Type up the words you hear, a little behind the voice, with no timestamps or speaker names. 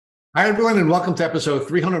Hi, everyone, and welcome to episode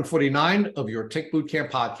 349 of your Tick Bootcamp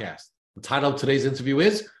podcast. The title of today's interview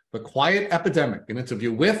is The Quiet Epidemic, an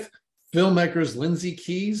interview with filmmakers Lindsay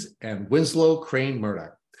Keys and Winslow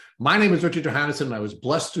Murdoch. My name is Richard Johannesson, and I was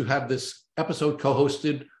blessed to have this episode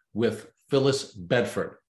co-hosted with Phyllis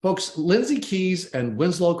Bedford. Folks, Lindsay Keys and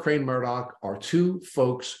Winslow Murdoch are two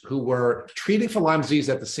folks who were treating for Lyme disease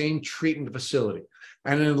at the same treatment facility.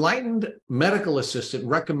 And an enlightened medical assistant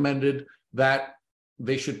recommended that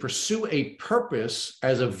they should pursue a purpose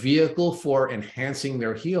as a vehicle for enhancing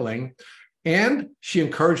their healing. And she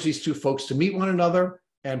encouraged these two folks to meet one another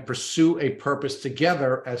and pursue a purpose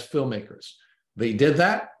together as filmmakers. They did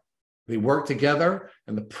that. They worked together,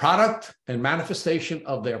 and the product and manifestation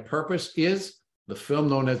of their purpose is the film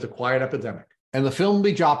known as The Quiet Epidemic. And the film will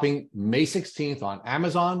be dropping May 16th on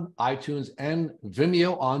Amazon, iTunes, and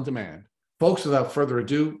Vimeo on demand. Folks, without further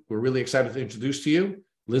ado, we're really excited to introduce to you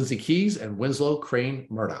Lindsay Keys and Winslow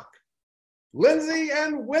Murdoch. Lindsay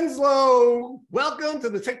and Winslow, welcome to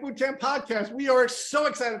the Tick Bootcamp podcast. We are so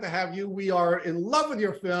excited to have you. We are in love with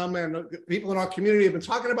your film, and people in our community have been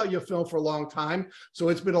talking about your film for a long time. So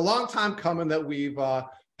it's been a long time coming that we've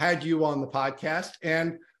had you on the podcast.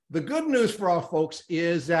 And the good news for our folks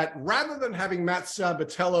is that rather than having Matt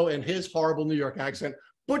Sabatello and his horrible New York accent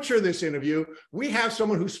butcher this interview, we have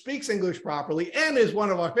someone who speaks English properly and is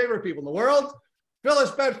one of our favorite people in the world,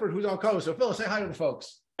 Phyllis Bedford, who's on co-host. So Phyllis, say hi to the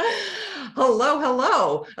folks. Hello,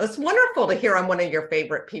 hello. It's wonderful to hear I'm one of your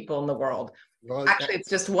favorite people in the world. Well, actually, it's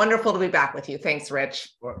just wonderful to be back with you. Thanks, Rich.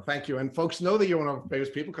 Well, thank you. And folks know that you're one of our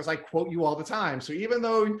favorite people because I quote you all the time. So even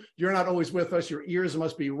though you're not always with us, your ears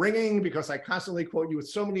must be ringing because I constantly quote you with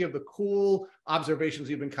so many of the cool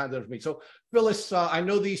observations you've been kind of me. So Phyllis, I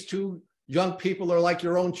know these two young people are like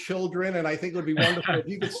your own children, and I think it would be wonderful if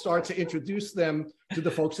you could start to introduce them to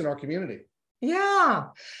the folks in our community. Yeah.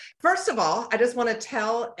 First of all, I just want to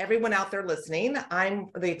tell everyone out there listening,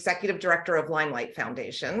 I'm the executive director of LymeLight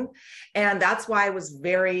Foundation, and that's why I was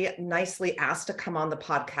very nicely asked to come on the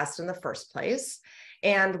podcast in the first place.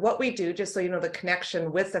 And what we do, just so you know the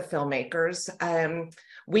connection with the filmmakers,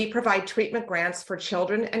 we provide treatment grants for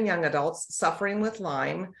children and young adults suffering with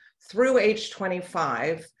Lyme through age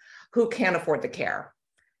 25 who can't afford the care.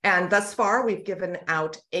 And thus far, we've given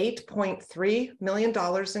out $8.3 million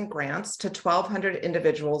in grants to 1,200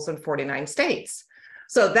 individuals in 49 states.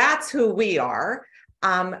 So that's who we are.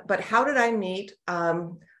 But how did I meet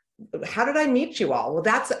you all? Well,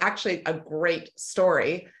 that's actually a great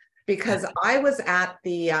story because I was at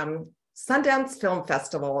the Sundance Film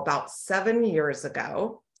Festival about 7 years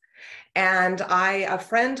ago. And a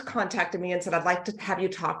friend contacted me and said, I'd like to have you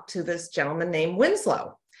talk to this gentleman named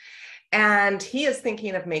Winslow. And he is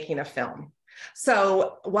thinking of making a film.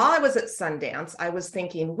 So while I was at Sundance, I was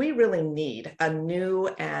thinking we really need a new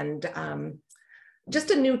and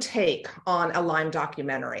just a new take on a Lyme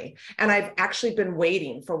documentary. And I've actually been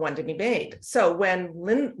waiting for one to be made. So when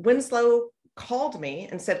Winslow called me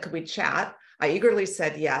and said, could we chat? I eagerly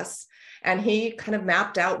said yes. And he kind of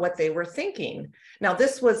mapped out what they were thinking. Now,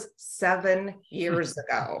 this was 7 years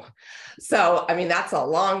ago. So, I mean, that's a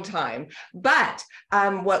long time. But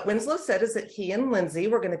what Winslow said is that he and Lindsay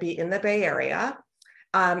were going to be in the Bay Area.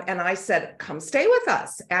 And I said, come stay with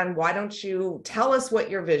us. And why don't you tell us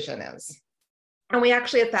what your vision is? And we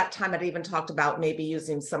actually, at that time, had even talked about maybe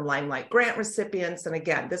using some LymeLight grant recipients. And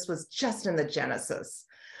again, this was just in the genesis.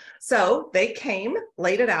 So they came,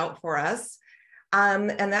 laid it out for us.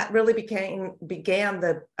 And that really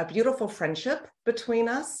began a beautiful friendship between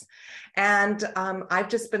us. And I've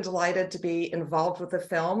just been delighted to be involved with the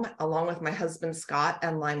film, along with my husband, Scott,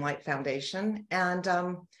 and LymeLight Foundation. And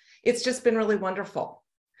it's just been really wonderful.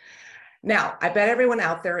 Now, I bet everyone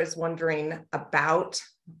out there is wondering about,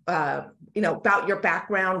 about your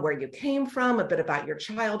background, where you came from, a bit about your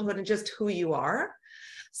childhood, and just who you are.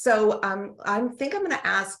 So I think I'm going to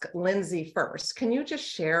ask Lindsay first. Can you just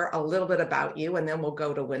share a little bit about you, and then we'll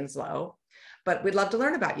go to Winslow. But we'd love to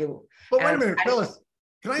learn about you. But wait a minute, Phyllis,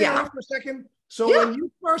 can I interrupt for a second? So when you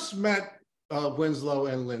first met Winslow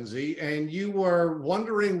and Lindsay, and you were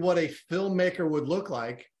wondering what a filmmaker would look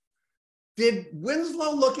like, did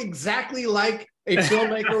Winslow look exactly like a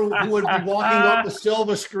filmmaker who would be walking off the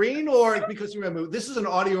silver screen? Or, because remember, this is an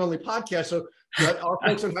audio-only podcast, so our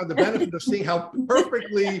folks don't have the benefit of seeing how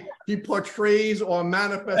perfectly he portrays or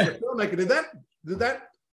manifests a filmmaker. Did that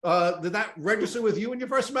Did that register with you when you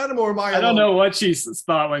first met him, or am I I don't alone? know what she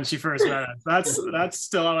thought when she first met us. That's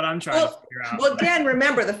still what I'm trying to figure out. Well, again,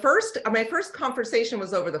 remember my first conversation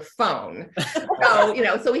was over the phone.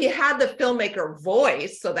 So, so he had the filmmaker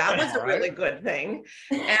voice. So that was a really good thing.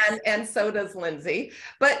 And so does Lindsay.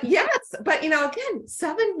 But yes, but again,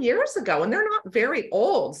 7 years ago, and they're not very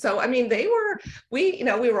old. So, I mean,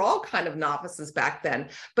 we were all kind of novices back then.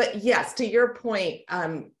 But yes, to your point,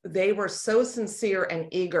 they were so sincere and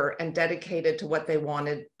eager and dedicated to what they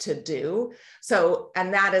wanted to do. So,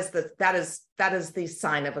 and that is the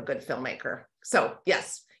sign of a good filmmaker. So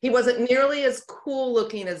yes, he wasn't nearly as cool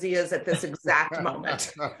looking as he is at this exact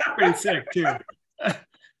moment. Pretty sick too. I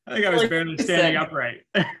think I was barely standing upright.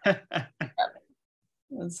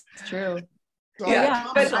 That's true. So,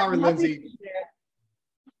 Yeah, I'm sorry, Lindsay.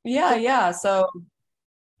 Yeah. So,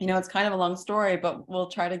 it's kind of a long story, but we'll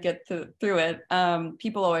try to get through it.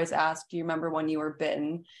 People always ask, do you remember when you were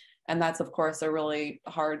bitten? And that's, of course, a really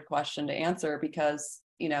hard question to answer because,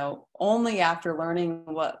 only after learning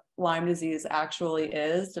what Lyme disease actually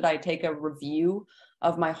is, did I take a review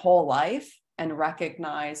of my whole life and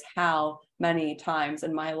recognize how many times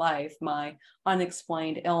in my life my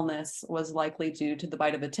unexplained illness was likely due to the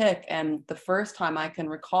bite of a tick. And the first time I can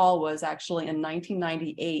recall was actually in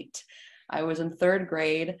 1998. I was in 3rd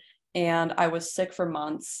grade and I was sick for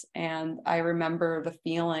months. And I remember the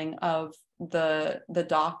feeling of the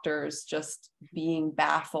doctors just being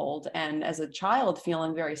baffled. And as a child,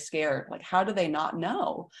 feeling very scared. Like, how do they not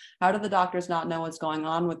know? How do the doctors not know what's going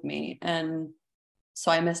on with me? And so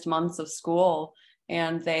I missed months of school.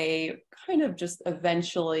 And they kind of just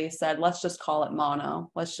eventually said, let's just call it mono.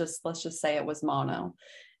 Let's just say it was mono.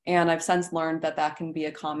 And I've since learned that can be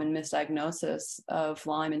a common misdiagnosis of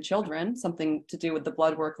Lyme in children, something to do with the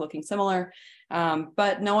blood work looking similar.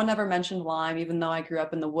 But no one ever mentioned Lyme, even though I grew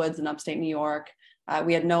up in the woods in upstate New York.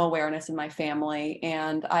 We had no awareness in my family.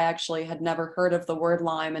 And I actually had never heard of the word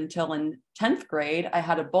Lyme until in 10th grade. I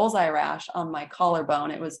had a bullseye rash on my collarbone.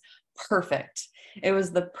 It was perfect. It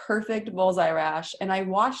was the perfect bullseye rash. And I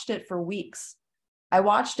watched it for weeks. I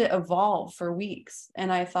watched it evolve for weeks.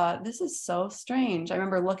 And I thought, this is so strange. I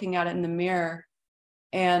remember looking at it in the mirror,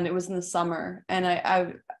 and it was in the summer. And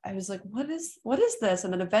I was like, what is this?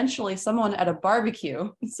 And then eventually someone at a barbecue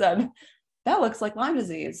said, that looks like Lyme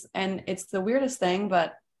disease. And it's the weirdest thing,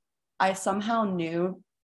 but I somehow knew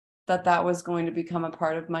that was going to become a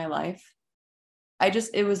part of my life.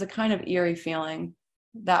 It was a kind of eerie feeling,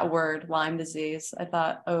 that word, Lyme disease. I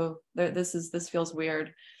thought, oh, this feels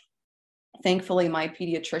weird. Thankfully, my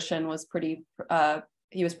pediatrician was pretty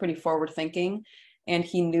forward thinking, and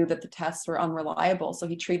he knew that the tests were unreliable. So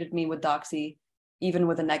he treated me with Doxy, even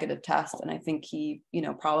with a negative test. And I think he,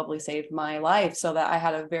 probably saved my life so that I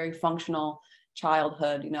had a very functional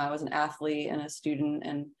childhood. I was an athlete and a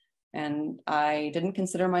student, and I didn't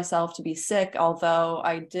consider myself to be sick, although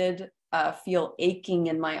I did feel aching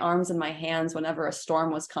in my arms and my hands whenever a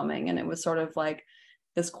storm was coming. And it was sort of like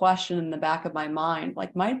this question in the back of my mind,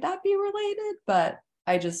 like, might that be related? But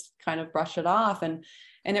I just kind of brushed it off. And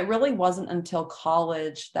it really wasn't until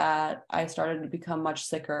college that I started to become much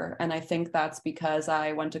sicker. And I think that's because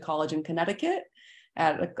I went to college in Connecticut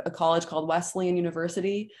at a college called Wesleyan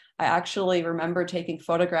University. I actually remember taking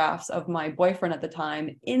photographs of my boyfriend at the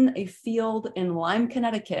time in a field in Lyme,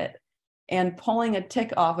 Connecticut, and pulling a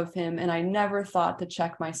tick off of him. And I never thought to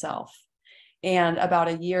check myself. And about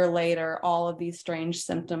a year later, all of these strange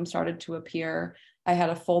symptoms started to appear. I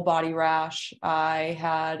had a full body rash. I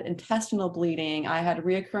had intestinal bleeding. I had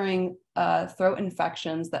reoccurring throat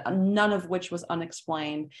infections, that none of which was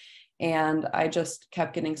unexplained. And I just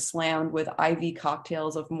kept getting slammed with IV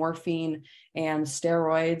cocktails of morphine and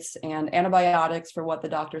steroids and antibiotics for what the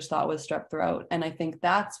doctors thought was strep throat. And I think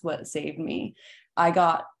that's what saved me. I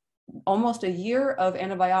got almost a year of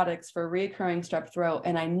antibiotics for reoccurring strep throat,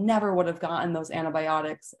 and I never would have gotten those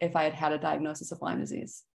antibiotics if I had had a diagnosis of Lyme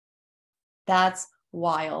disease. That's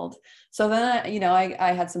wild. So then,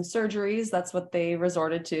 I had some surgeries. That's what they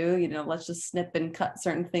resorted to. Let's just snip and cut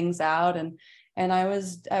certain things out, and I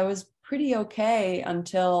was pretty okay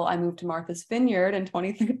until I moved to Martha's Vineyard in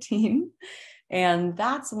 2013, and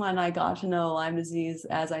that's when I got to know Lyme disease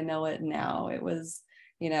as I know it now. It was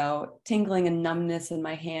tingling and numbness in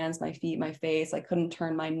my hands, my feet, my face. I couldn't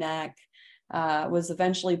turn my neck, was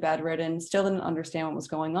eventually bedridden, still didn't understand what was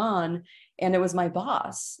going on. And it was my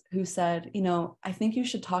boss who said, I think you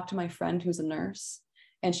should talk to my friend who's a nurse.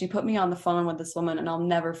 And she put me on the phone with this woman, and I'll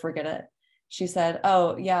never forget it. She said,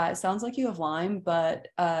 oh, yeah, it sounds like you have Lyme, but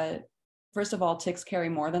first of all, ticks carry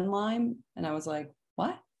more than Lyme. And I was like,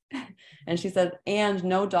 what? And she said, and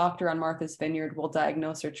no doctor on Martha's Vineyard will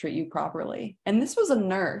diagnose or treat you properly. And this was a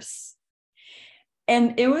nurse.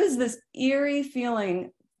 And it was this eerie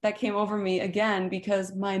feeling that came over me again,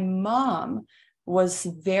 because my mom was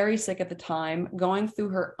very sick at the time, going through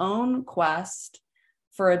her own quest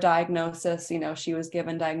for a diagnosis. You know, she was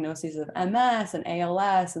given diagnoses of MS and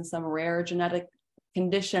ALS and some rare genetic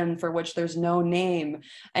condition for which there's no name.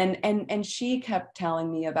 And she kept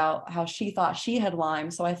telling me about how she thought she had Lyme.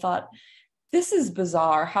 So I thought, this is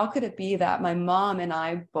bizarre. How could it be that my mom and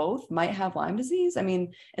I both might have Lyme disease? I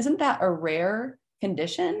mean, isn't that a rare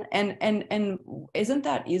condition? And isn't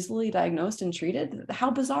that easily diagnosed and treated?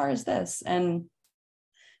 How bizarre is this? And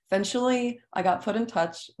eventually I got put in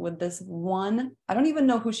touch with this one. I don't even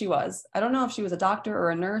know who she was. I don't know if she was a doctor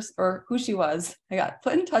or a nurse or who she was. I got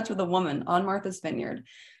put in touch with a woman on Martha's Vineyard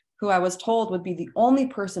who I was told would be the only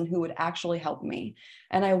person who would actually help me.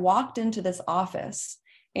 And I walked into this office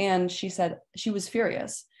and she said, she was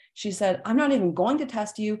furious. She said, I'm not even going to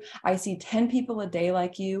test you. I see 10 people a day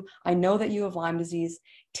like you. I know that you have Lyme disease.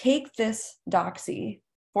 Take this doxy,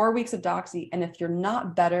 4 weeks of doxy. And if you're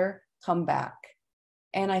not better, come back.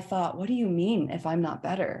 And I thought, what do you mean if I'm not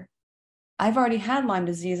better? I've already had Lyme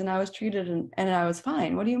disease and I was treated and I was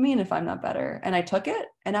fine. What do you mean if I'm not better? And I took it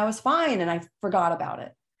and I was fine and I forgot about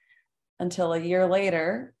it until a year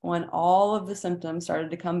later, when all of the symptoms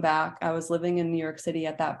started to come back. I was living in New York City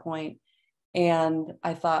at that point. And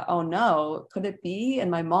I thought, oh no, could it be?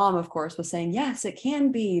 And my mom, of course, was saying, yes, it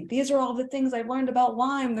can be. These are all the things I've learned about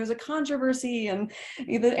Lyme. There's a controversy and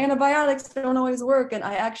the antibiotics don't always work. And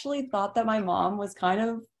I actually thought that my mom was kind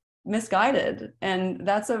of misguided. And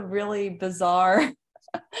that's a really bizarre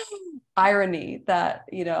irony that,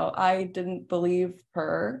 you know, I didn't believe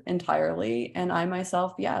her entirely. And I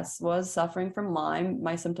myself, yes, was suffering from Lyme.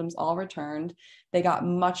 My symptoms all returned. They got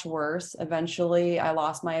much worse. Eventually, I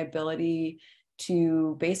lost my ability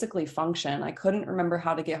to basically function. I couldn't remember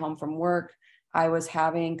how to get home from work. I was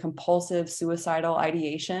having compulsive suicidal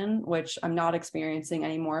ideation, which I'm not experiencing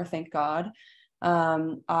anymore, thank God.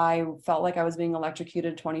 I felt like I was being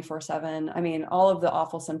electrocuted 24/7. I mean, all of the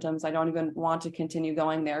awful symptoms. I don't even want to continue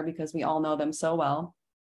going there because we all know them so well.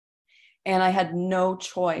 And I had no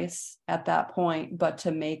choice at that point but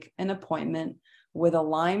to make an appointment with a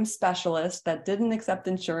Lyme specialist that didn't accept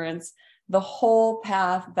insurance. The whole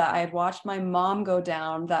path that I had watched my mom go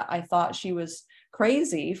down, that I thought she was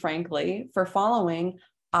crazy, frankly, for following,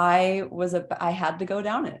 I had to go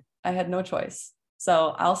down it. I had no choice.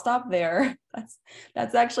 So I'll stop there.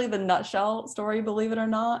 That's actually the nutshell story, believe it or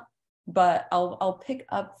not. But I'll pick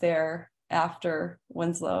up there after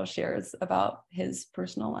Winslow shares about his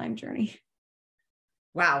personal Lyme journey.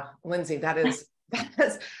 Wow, Lindsay, that is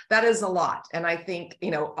a lot. And I think,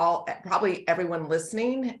 you know, probably everyone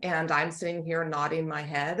listening, and I'm sitting here nodding my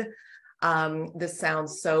head. This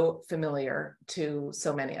sounds so familiar to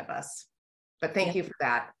so many of us. But thank you for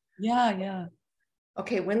that. Yeah.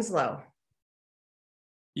 Okay, Winslow.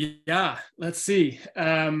 Yeah, let's see.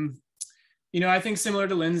 You know, I think similar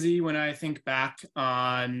to Lindsay, when I think back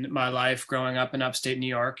on my life growing up in upstate New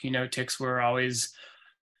York, you know, ticks were always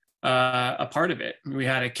a part of it. We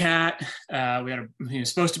had a cat. He was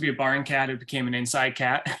supposed to be a barn cat who became an inside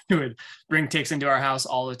cat who would bring ticks into our house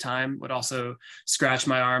all the time, would also scratch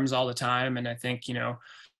my arms all the time. And I think, you know,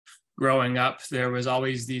 growing up, there was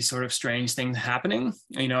always these sort of strange things happening.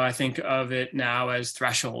 You know, I think of it now as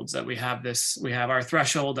thresholds, that we have our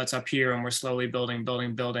threshold that's up here and we're slowly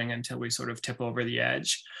building until we sort of tip over the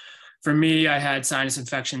edge. For me, I had sinus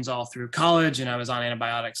infections all through college and I was on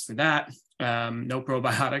antibiotics for that. No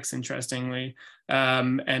probiotics, interestingly.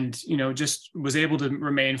 And, you know, just was able to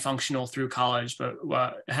remain functional through college, but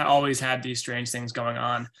always had these strange things going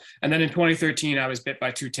on. And then in 2013, I was bit by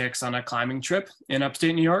 2 ticks on a climbing trip in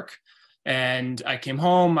upstate New York. And I came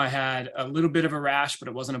home, I had a little bit of a rash, but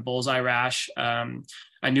it wasn't a bullseye rash.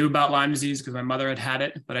 I knew about Lyme disease because my mother had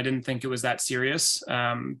it, but I didn't think it was that serious.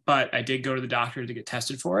 But I did go to the doctor to get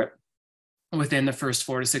tested for it. Within the first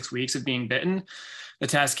 4 to 6 weeks of being bitten, the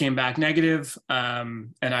test came back negative,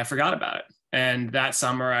 and I forgot about it. And that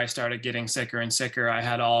summer, I started getting sicker and sicker. I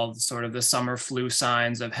had all sort of the summer flu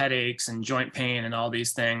signs of headaches and joint pain and all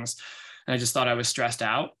these things. And I just thought I was stressed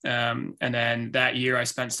out. And then that year, I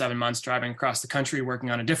spent 7 months driving across the country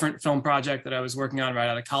working on a different film project that I was working on right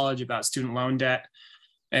out of college about student loan debt.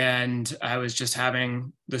 And I was just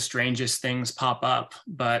having the strangest things pop up,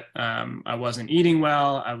 but I wasn't eating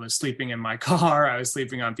well. I was sleeping in my car. I was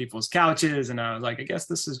sleeping on people's couches. And I was like, I guess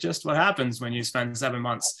this is just what happens when you spend 7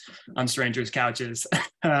 months on strangers' couches.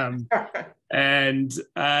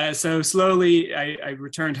 So slowly I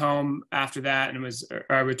returned home after that, and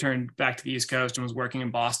I returned back to the East Coast and was working in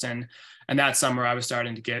Boston. And that summer I was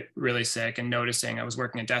starting to get really sick and noticing. I was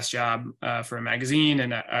working a desk job for a magazine,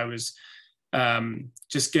 and I was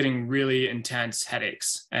just getting really intense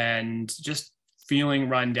headaches and just feeling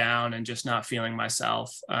run down and just not feeling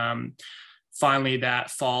myself. Finally,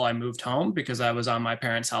 that fall, I moved home because I was on my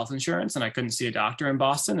parents' health insurance and I couldn't see a doctor in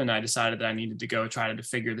Boston. And I decided that I needed to go try to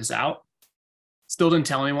figure this out. Still didn't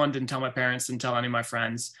tell anyone, didn't tell my parents, didn't tell any of my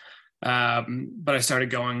friends. But I started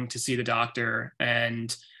going to see the doctor,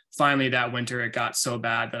 and finally that winter it got so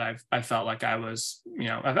bad that I felt like I was,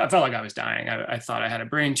 I felt like I was dying. I thought I had a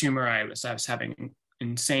brain tumor. I was having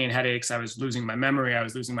insane headaches. I was losing my memory. I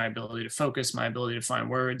was losing my ability to focus, my ability to find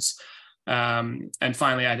words. And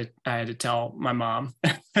finally I had to tell my mom.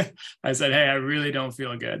 I said, hey, I really don't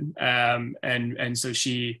feel good. And so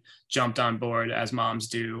she jumped on board, as moms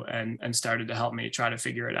do, and started to help me try to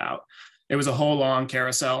figure it out. It was a whole long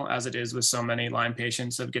carousel, as it is with so many Lyme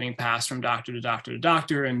patients, of getting passed from doctor to doctor to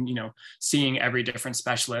doctor, and seeing every different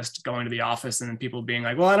specialist, going to the office, and then people being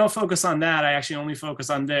like, well, I don't focus on that. I actually only focus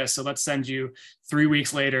on this. So let's send you 3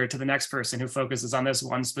 weeks later to the next person who focuses on this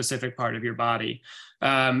one specific part of your body.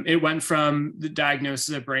 It went from the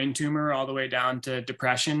diagnosis of brain tumor all the way down to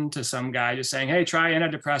depression, to some guy just saying, hey, try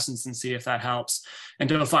antidepressants and see if that helps.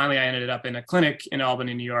 Until finally I ended up in a clinic in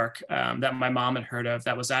Albany, New York, that my mom had heard of,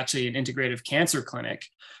 that was actually an integrative cancer clinic.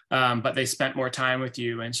 But they spent more time with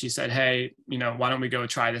you. And she said, hey, why don't we go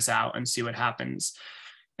try this out and see what happens?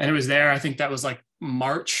 And it was there, I think that was like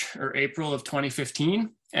March or April of 2015.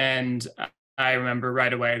 And I remember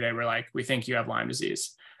right away, they were like, we think you have Lyme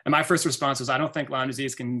disease. And my first response was, I don't think Lyme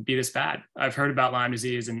disease can be this bad. I've heard about Lyme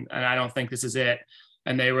disease and I don't think this is it.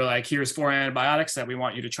 And they were like, here's 4 antibiotics that we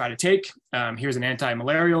want you to try to take. Here's an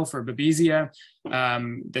anti-malarial for Babesia.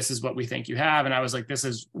 This is what we think you have. And I was like, this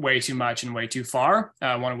is way too much and way too far.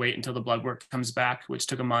 I want to wait until the blood work comes back, which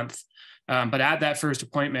took a month. But at that first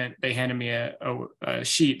appointment, they handed me a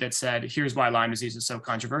sheet that said, here's why Lyme disease is so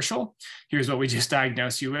controversial. Here's what we just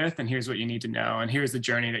diagnosed you with, and here's what you need to know. And here's the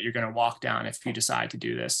journey that you're going to walk down if you decide to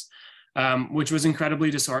do this, which was incredibly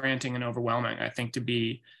disorienting and overwhelming. I think to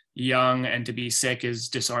be young and to be sick is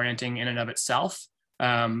disorienting in and of itself.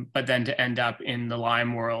 But then to end up in the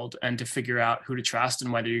Lyme world and to figure out who to trust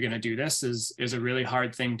and whether you're going to do this is a really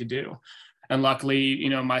hard thing to do. And luckily,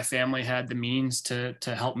 my family had the means to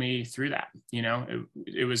help me through that.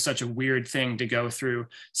 It was such a weird thing to go through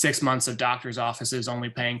 6 months of doctor's offices only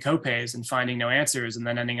paying copays and finding no answers, and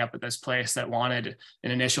then ending up at this place that wanted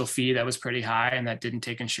an initial fee that was pretty high and that didn't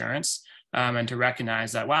take insurance. And to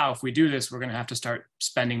recognize that, wow, if we do this, we're going to have to start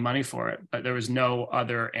spending money for it. But there was no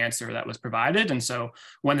other answer that was provided. And so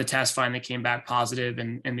when the test finally came back positive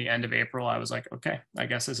in the end of April, I was like, okay, I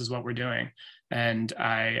guess this is what we're doing. And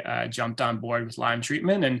I jumped on board with Lyme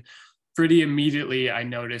treatment. And pretty immediately, I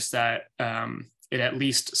noticed that it at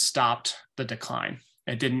least stopped the decline.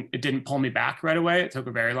 It didn't pull me back right away. It took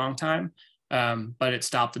a very long time, but it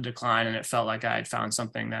stopped the decline. And it felt like I had found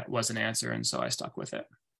something that was an answer. And so I stuck with it.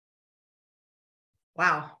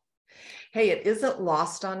 Wow. Hey, it isn't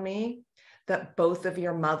lost on me that both of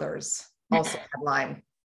your mothers also had Lyme.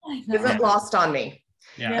 Isn't lost on me.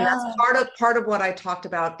 Yeah. And that's part of what I talked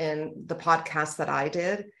about in the podcast that I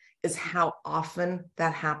did, is how often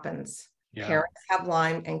that happens. Yeah. Parents have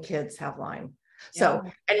Lyme and kids have Lyme. So,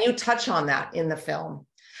 and you touch on that in the film,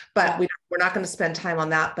 but we're not going to spend time on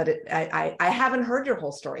that. But I haven't heard your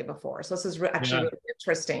whole story before. So this is actually really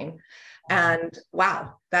interesting. And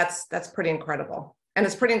wow, that's pretty incredible. And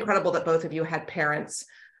it's pretty incredible that both of you had parents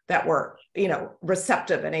that were,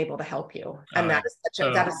 receptive and able to help you. And that is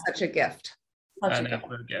such a gift. An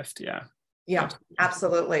absolute gift. Yeah. Yeah,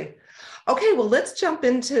 absolutely. Okay, well, let's jump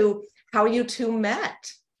into how you two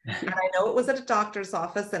met. And I know it was at a doctor's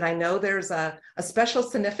office, and I know there's a special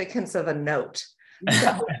significance of a note.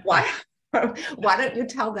 So why don't you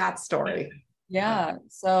tell that story? Yeah.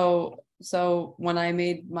 So when I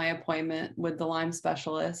made my appointment with the Lyme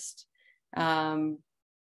specialist,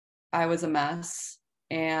 I was a mess,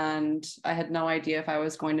 and I had no idea if I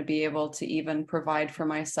was going to be able to even provide for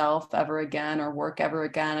myself ever again or work ever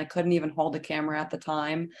again. I couldn't even hold a camera at the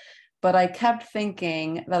time, but I kept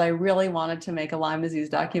thinking that I really wanted to make a Lyme disease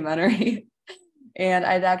documentary. And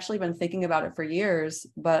I'd actually been thinking about it for years,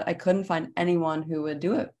 but I couldn't find anyone who would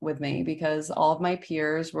do it with me because all of my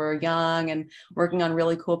peers were young and working on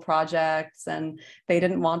really cool projects, and they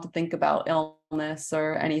didn't want to think about illness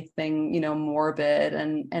or anything, morbid.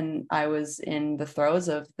 And I was in the throes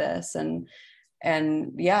of this, and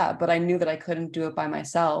yeah, but I knew that I couldn't do it by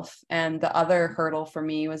myself. And the other hurdle for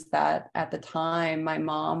me was that at the time, my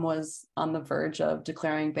mom was on the verge of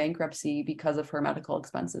declaring bankruptcy because of her medical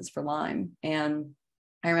expenses for Lyme. And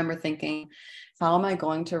I remember thinking, how am I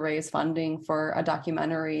going to raise funding for a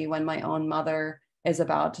documentary when my own mother is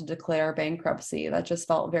about to declare bankruptcy? That just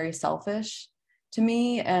felt very selfish to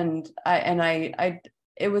me. And I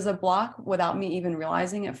it was a block without me even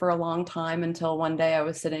realizing it for a long time, until one day I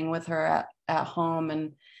was sitting with her at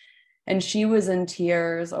home, and she was in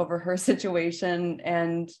tears over her situation.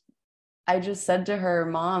 And I just said to her,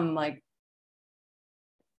 Mom, like,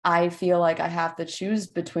 I feel like I have to choose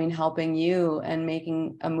between helping you and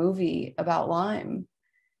making a movie about Lyme.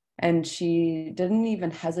 And she didn't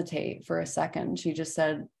even hesitate for a second. She just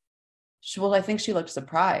said, well, I think she looked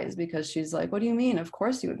surprised, because she's like, what do you mean? Of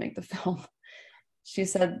course you would make the film. She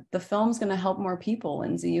said, the film's going to help more people,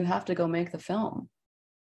 Lindsay. You have to go make the film.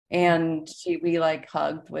 And we like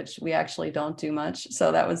hugged, which we actually don't do much.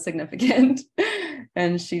 So that was significant.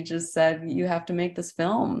 And she just said, you have to make this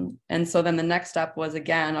film. And so then the next step was,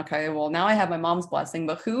 again, okay, well, now I have my mom's blessing,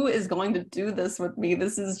 but who is going to do this with me?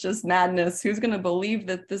 This is just madness. Who's going to believe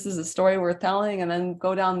that this is a story worth telling and then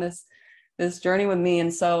go down this journey with me?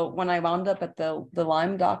 And so when I wound up at the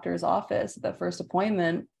Lyme doctor's office, the first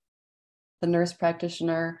appointment, the nurse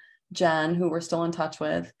practitioner, Jen, who we're still in touch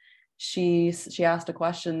with, she asked a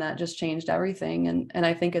question that just changed everything. And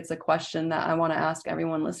I think it's a question that I want to ask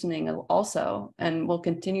everyone listening also, and will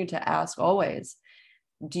continue to ask always.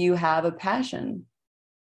 Do you have a passion?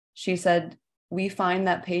 She said, we find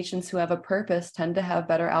that patients who have a purpose tend to have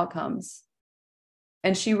better outcomes.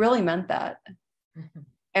 And she really meant that. Mm-hmm.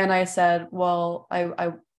 And I said, well,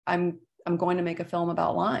 I'm going to make a film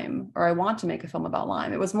about Lyme, or I want to make a film about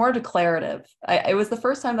Lyme. It was more declarative. It was the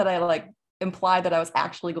first time that I implied that I was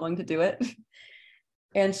actually going to do it.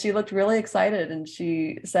 And she looked really excited, and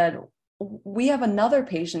she said, we have another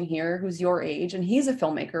patient here who's your age, and he's a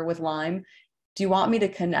filmmaker with Lyme. Do you want me to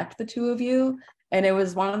connect the two of you? And it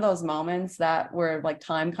was one of those moments where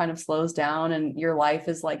time kind of slows down, and your life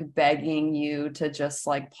is begging you to just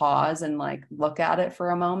pause and look at it for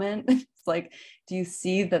a moment. It's like, do you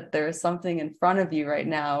see that there's something in front of you right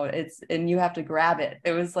now? And you have to grab it.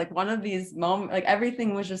 It was one of these moments,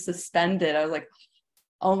 everything was just suspended. I was like,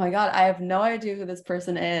 oh my God, I have no idea who this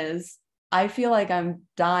person is. I feel like I'm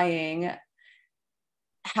dying.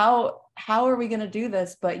 How are we going to do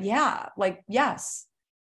this? But yes.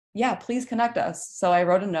 Yeah, please connect us. So I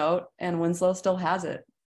wrote a note, and Winslow still has it.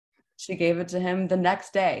 She gave it to him the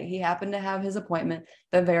next day. He happened to have his appointment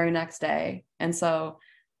the very next day. And so,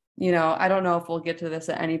 I don't know if we'll get to this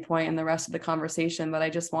at any point in the rest of the conversation, but I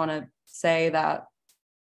just want to say that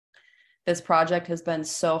this project has been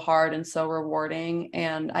so hard and so rewarding.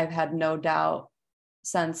 And I've had no doubt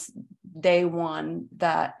since day one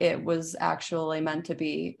that it was actually meant to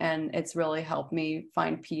be. And it's really helped me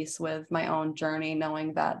find peace with my own journey,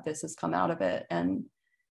 knowing that this has come out of it. And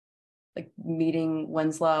meeting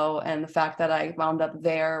Winslow, and the fact that I wound up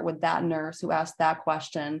there with that nurse who asked that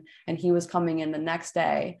question, and he was coming in the next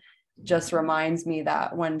day, just reminds me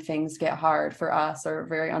that when things get hard for us or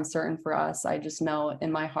very uncertain for us, I just know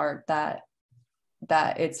in my heart that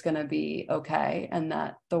it's going to be okay, and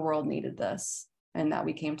that the world needed this, and that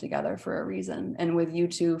we came together for a reason. And with you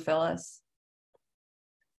too, Phyllis.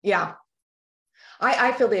 Yeah,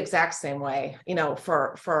 I feel the exact same way,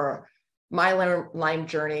 for my Lyme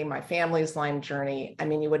journey, my family's Lyme journey. I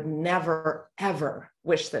mean, you would never, ever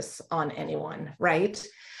wish this on anyone, right?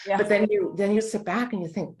 Yeah. But then you sit back and you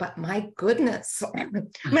think, but my goodness. I mean,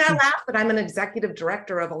 I laugh that I'm an executive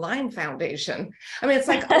director of a LymeLight Foundation. I mean, it's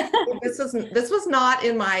this was not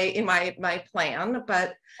in my plan,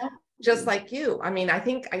 but just like you, I mean, I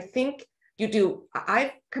think you do.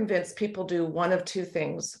 I've convinced people do one of two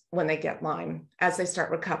things when they get Lyme as they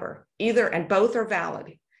start recover, and both are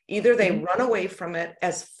valid. Either they run away from it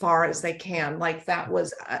as far as they can, that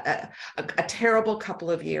was a terrible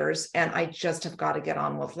couple of years, and I just have got to get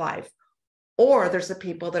on with life. Or there's the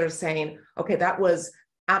people that are saying, okay, that was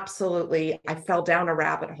absolutely, I fell down a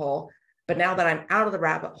rabbit hole, but now that I'm out of the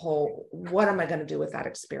rabbit hole, what am I going to do with that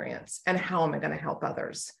experience? And how am I going to help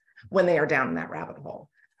others when they are down in that rabbit hole?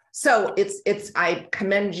 So I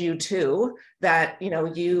commend you too, that,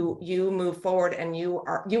 you move forward, and you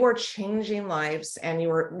are changing lives, and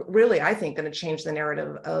you are really, I think, going to change the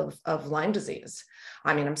narrative of Lyme disease.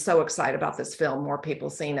 I mean, I'm so excited about this film, more people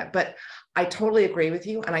seeing it, but I totally agree with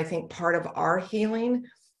you. And I think part of our healing,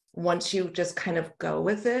 once you just kind of go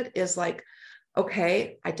with it, is like,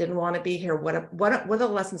 okay, I didn't want to be here. What are the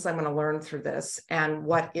lessons I'm going to learn through this? And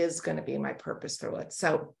what is going to be my purpose through it?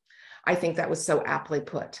 So I think that was so aptly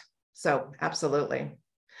put. So absolutely.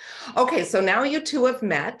 Okay, so now you two have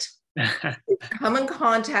met. Come in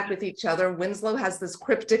contact with each other. Winslow has this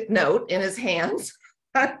cryptic note in his hands.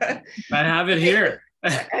 I have it here.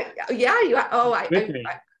 Yeah, you. Oh,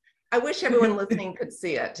 I wish everyone listening could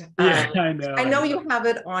see it. Yeah, I know. I know you have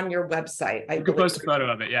it on your website. I could post a photo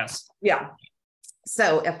of it. Yes. Yeah.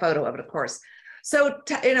 So a photo of it, of course. So,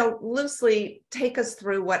 loosely take us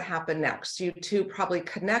through what happened next. You two probably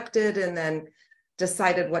connected and then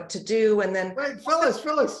decided what to do. And then. Wait,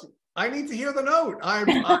 Phyllis, I need to hear the note. I've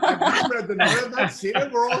not read the note. I've not seen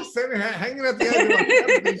it. We're all sitting hanging at the end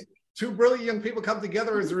of these two brilliant young people come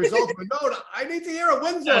together as a result of a note. I need to hear it.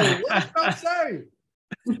 Winslow, what does that say?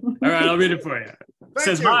 All right, I'll read it for you. It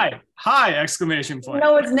says, hi, exclamation point.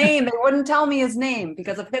 No, his name. They wouldn't tell me his name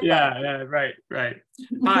because of HIPAA. Yeah, right.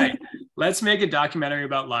 Hi, let's make a documentary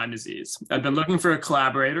about Lyme disease. I've been looking for a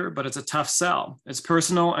collaborator, but it's a tough sell. It's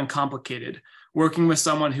personal and complicated. Working with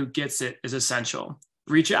someone who gets it is essential.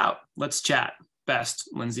 Reach out. Let's chat. Best,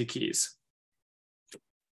 Lindsay Keys.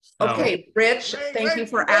 So, okay, Rich, thank you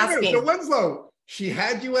for asking. So Winslow, she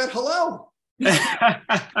had you at hello.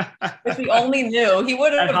 If he only knew, he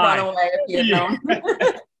would have run away if he had known.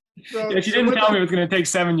 She didn't tell me it was going to take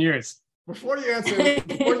 7 years. Before you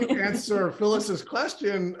answer Phyllis's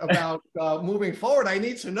question about moving forward, I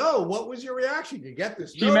need to know, what was your reaction? You get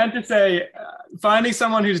this? She meant to say, finding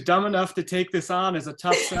someone who's dumb enough to take this on is a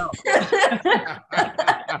tough sell.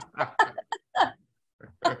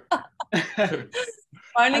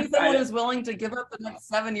 Finding someone who's willing to give up the next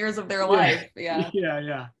 7 years of their life.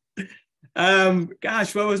 Yeah.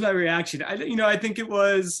 Gosh, what was my reaction? I think it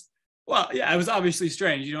was, it was obviously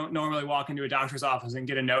strange. You don't normally walk into a doctor's office and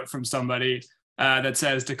get a note from somebody that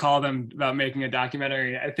says to call them about making a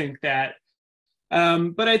documentary. I think that,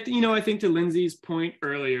 but I think to Lindsay's point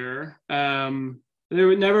earlier,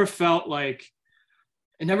 there never felt like,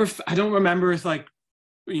 I don't remember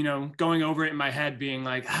going over it in my head being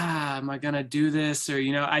like, am I gonna do this? Or,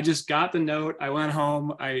 I just got the note, I went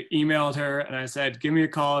home, I emailed her and I said, give me a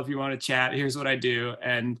call if you want to chat, here's what I do.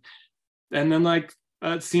 And then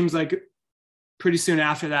it seems like pretty soon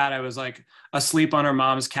after that, I was like asleep on her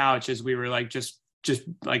mom's couch as we were like, just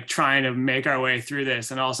like trying to make our way through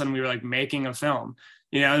this. And all of a sudden we were like making a film,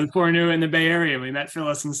 before I knew in the Bay Area, we met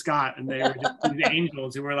Phyllis and Scott and they were just these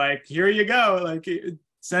angels who were like, here you go, like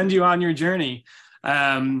send you on your journey.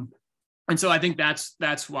 And so I think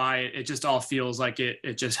that's why it just all feels like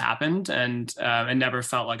it just happened, and it never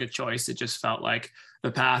felt like a choice. It just felt like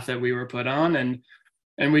the path that we were put on, and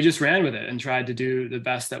we just ran with it and tried to do the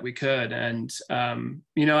best that we could. And and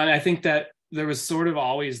I think that there was sort of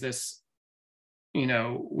always this,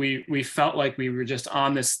 we felt like we were just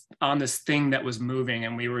on this thing that was moving,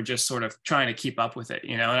 and we were just sort of trying to keep up with it,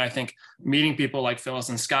 and I think meeting people like Phyllis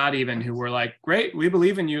and Scott even, who were like, great, we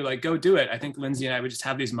believe in you, like go do it. I think Lindsay and I would just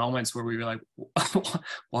have these moments where we were like,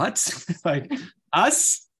 what? Like,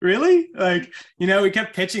 us? Really? Like, we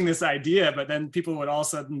kept pitching this idea, but then people would all of a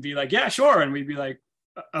sudden be like, yeah, sure. And we'd be like,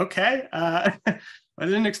 okay, I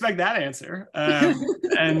didn't expect that answer.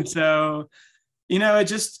 And so,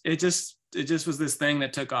 it just was this thing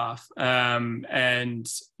that took off. And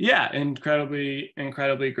yeah, incredibly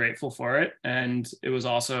grateful for it. And it was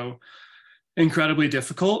also incredibly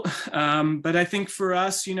difficult. But I think for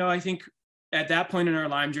us, I think at that point in our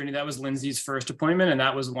Lyme journey, that was Lindsay's first appointment. And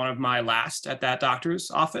that was one of my last at that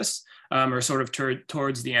doctor's office, or sort of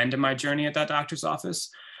towards the end of my journey at that doctor's office.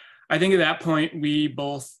 I think at that point, we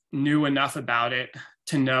both knew enough about it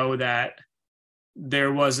to know that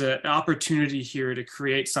there was an opportunity here to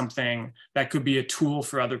create something that could be a tool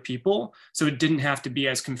for other people. So it didn't have to be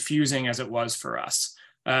as confusing as it was for us.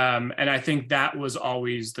 And I think that was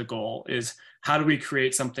always the goal, is how do we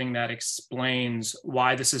create something that explains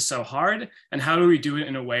why this is so hard, and how do we do it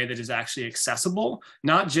in a way that is actually accessible,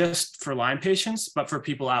 not just for Lyme patients, but for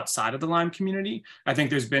people outside of the Lyme community. I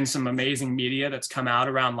think there's been some amazing media that's come out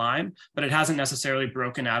around Lyme, but it hasn't necessarily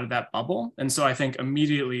broken out of that bubble. And so I think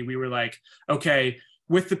immediately we were like, okay,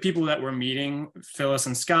 with the people that we're meeting, Phyllis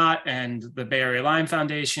and Scott and the Bay Area Lyme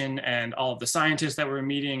Foundation and all of the scientists that we're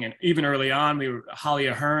meeting, and even early on, we were Holly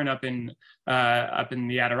Ahern up in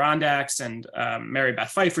the Adirondacks, and Mary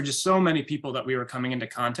Beth Pfeiffer, just so many people that we were coming into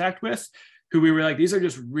contact with, who we were like, these are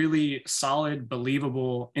just really solid,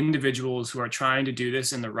 believable individuals who are trying to do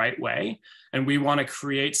this in the right way. And we want to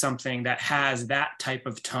create something that has that type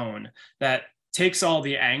of tone, that takes all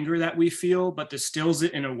the anger that we feel, but distills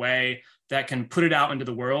it in a way that can put it out into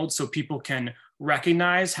the world so people can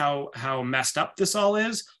recognize how messed up this all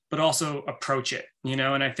is, but also approach it, you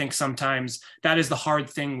know? And I think sometimes that is the hard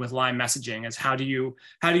thing with Lyme messaging, is how do you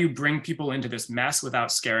bring people into this mess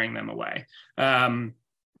without scaring them away?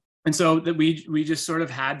 And so that we just sort of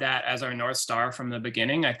had that as our North Star from the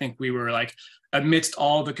beginning. I think we were like, amidst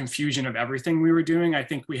all the confusion of everything we were doing, I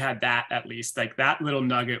think we had that, at least like that little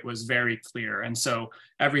nugget was very clear. And so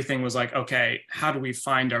everything was like, okay, how do we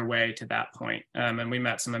find our way to that point? And we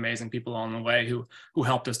met some amazing people along the way who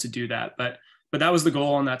helped us to do that. But that was the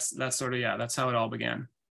goal. And that's sort of, yeah, that's how it all began.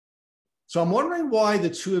 So I'm wondering why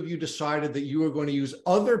the two of you decided that you were going to use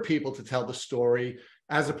other people to tell the story,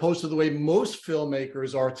 as opposed to the way most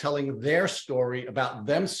filmmakers are telling their story about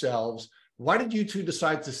themselves. Why did you two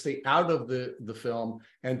decide to stay out of the film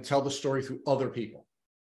and tell the story through other people?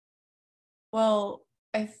 Well,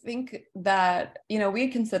 I think that, we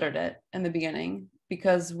had considered it in the beginning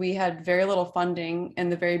because we had very little funding in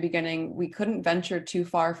the very beginning. We couldn't venture too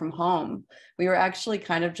far from home. We were actually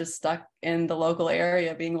kind of just stuck in the local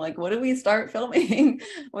area being like, what do we start filming?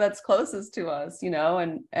 Well, that's closest to us,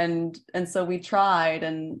 and so we tried,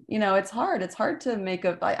 and, it's hard to make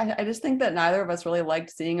I just think that neither of us really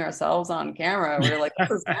liked seeing ourselves on camera. We were like,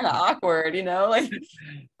 this is kind of awkward, yeah.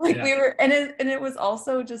 We were, and it was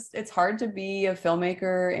also just, it's hard to be a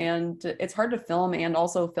filmmaker, and it's hard to film and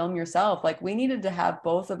also film yourself. Like, we needed to have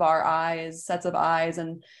both of our sets of eyes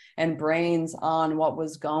and brains on what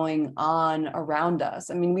was going on around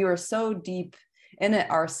us. I mean, we were so deep in it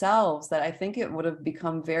ourselves that I think it would have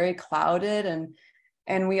become very clouded,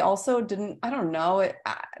 and we also didn't, I don't know,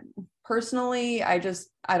 personally, I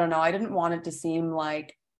don't know, I didn't want it to seem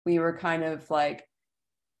like we were kind of like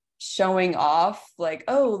showing off, like,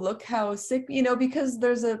 oh, look how sick, because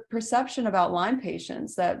there's a perception about Lyme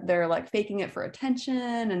patients that they're like faking it for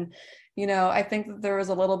attention. And I think that there was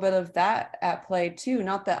a little bit of that at play too.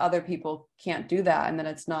 Not that other people can't do that and that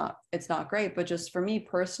it's not great, but just for me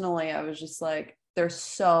personally, I was just like, there's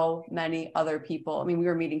so many other people. I mean, we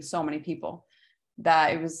were meeting so many people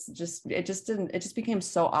that it just became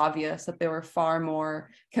so obvious that there were far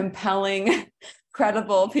more compelling,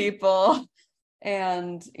 credible people.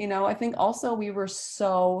 And, I think also we were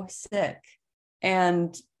so sick,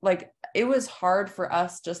 and like, it was hard for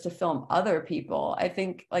us just to film other people. I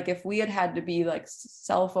think like if we had to be like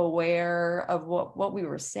self-aware of what we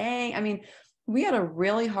were saying, I mean, we had a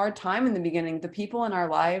really hard time in the beginning. The people in our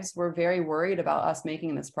lives were very worried about us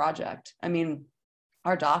making this project. I mean,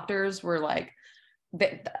 our doctors were like,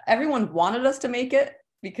 everyone wanted us to make it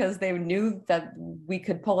because they knew that we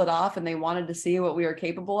could pull it off and they wanted to see what we were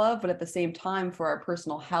capable of. But at the same time, for our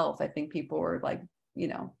personal health, I think people were like,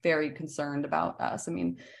 very concerned about us. I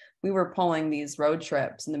mean, we were pulling these road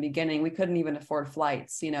trips in the beginning. We couldn't even afford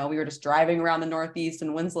flights. We were just driving around the Northeast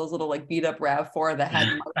in Winslow's little like beat up RAV4 that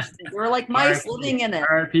had mice. We were like mice living in it.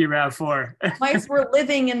 RIP RAV4. Mice were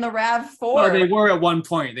living in the RAV4. Well, they were at one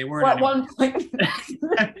point. They weren't at one point.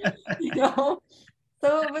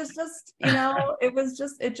 So it was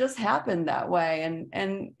just, it just happened that way.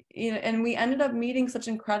 And we ended up meeting such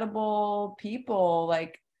incredible people.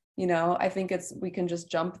 Like, I think we can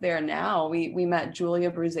just jump there now. We met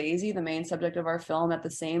Julia Bruzzese, the main subject of our film, at the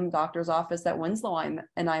same doctor's office that Winslow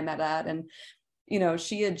and I met at. And,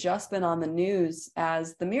 she had just been on the news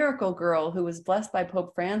as the miracle girl who was blessed by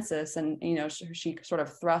Pope Francis. And, she sort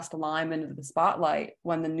of thrust Lyme into the spotlight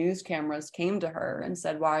when the news cameras came to her and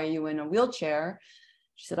said, why are you in a wheelchair?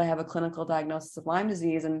 She said, I have a clinical diagnosis of Lyme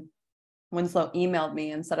disease. And Winslow emailed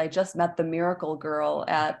me and said, I just met the miracle girl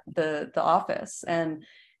at the office. And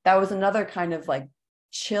that was another kind of like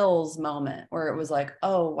chills moment where it was like,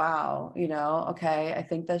 oh, wow, okay, I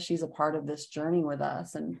think that she's a part of this journey with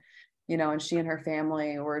us. And, and she and her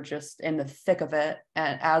family were just in the thick of it,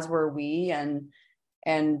 and as were we.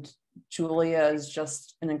 And Julia is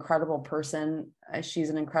just an incredible person. She's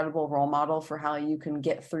an incredible role model for how you can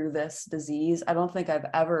get through this disease. I don't think I've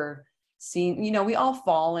ever seen, we all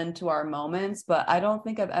fall into our moments, but I don't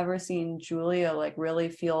think I've ever seen Julia like really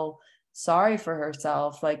feel sorry for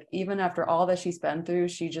herself. Like, even after all that she's been through,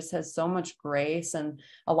 she just has so much grace. And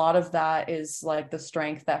a lot of that is like the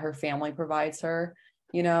strength that her family provides her.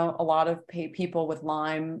 A lot of people with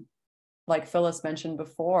Lyme, like Phyllis mentioned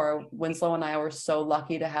before, Winslow and I were so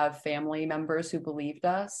lucky to have family members who believed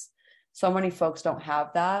us. So many folks don't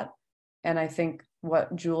have that. And I think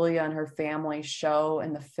what Julia and her family show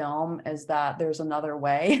in the film is that there's another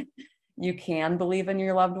way. You can believe in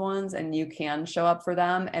your loved ones and you can show up for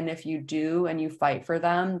them. And if you do and you fight for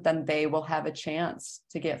them, then they will have a chance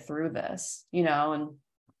to get through this, and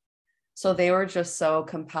so they were just so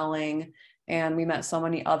compelling. And we met so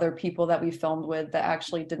many other people that we filmed with that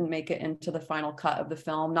actually didn't make it into the final cut of the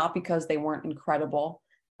film, not because they weren't incredible,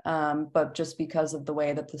 but just because of the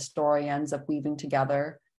way that the story ends up weaving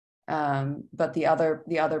together. But the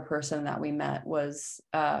other person that we met was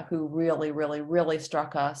who really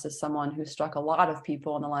struck us as someone who struck a lot of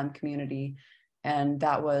people in the Lyme community, and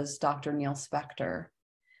that was Dr. Neil Spector.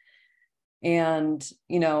 And,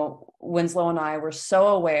 you know, Winslow and I were so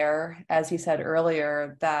aware, as he said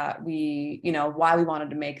earlier, that we, you know, why we wanted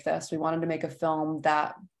to make this. We wanted to make a film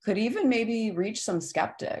that could even maybe reach some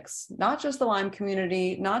skeptics, not just the Lyme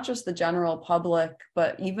community, not just the general public,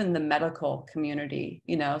 but even the medical community,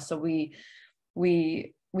 you know. So we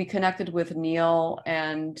connected with Neil,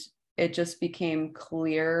 and it just became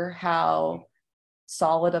clear how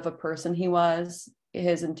solid of a person he was.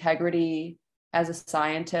 His integrity as a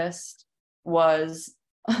scientist was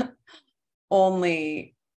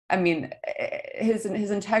only, I mean, his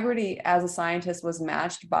integrity as a scientist was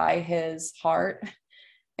matched by his heart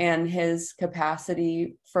and his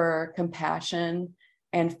capacity for compassion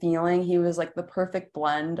and feeling. He was like the perfect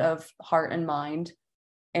blend of heart and mind.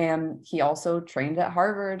 And he also trained at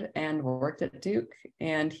Harvard and worked at Duke,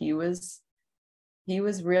 and he was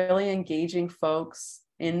really engaging folks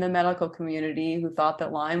in the medical community who thought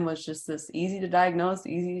that Lyme was just this easy to diagnose,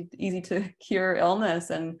 easy to cure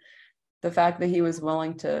illness. And the fact that he was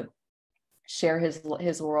willing to share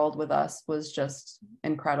his world with us was just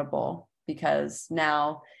incredible, because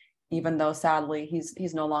now, even though sadly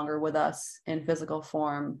he's no longer with us in physical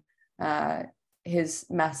form, his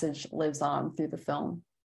message lives on through the film.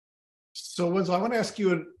 So Winslow, I want to ask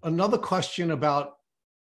you another question about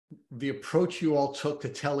the approach you all took to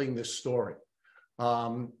telling this story.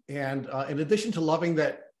 In addition to loving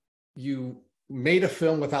that you made a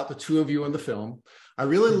film without the two of you in the film, I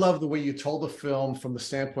really love the way you told the film from the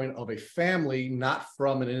standpoint of a family, not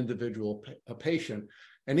from an individual patient.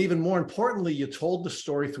 And even more importantly, you told the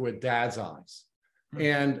story through a dad's eyes.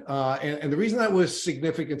 And the reason that was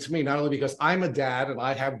significant to me, not only because I'm a dad and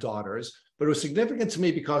I have daughters, but it was significant to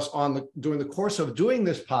me because during the course of doing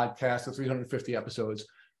this podcast, the 350 episodes,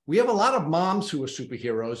 we have a lot of moms who are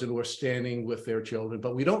superheroes and who are standing with their children,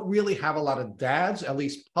 but we don't really have a lot of dads, at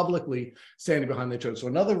least publicly, standing behind their children. So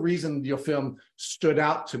another reason your film stood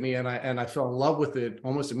out to me, and I fell in love with it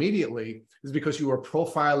almost immediately, is because you were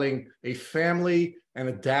profiling a family and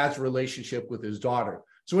a dad's relationship with his daughter.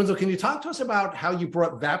 So Winslow, can you talk to us about how you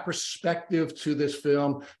brought that perspective to this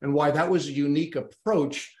film and why that was a unique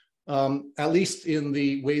approach, at least in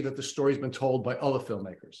the way that the story's been told by other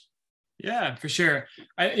filmmakers? Yeah, for sure.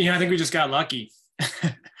 I think we just got lucky.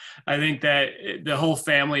 I think that the whole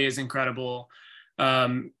family is incredible.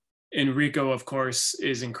 Enrico, of course,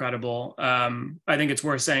 is incredible. I think it's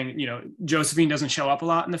worth saying, you know, Josephine doesn't show up a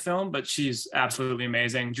lot in the film, but she's absolutely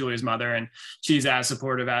amazing, Julia's mother, and she's as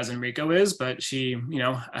supportive as Enrico is, but she, you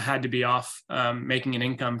know, had to be off making an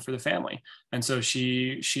income for the family. And so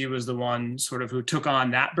she was the one sort of who took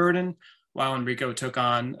on that burden, while Enrico took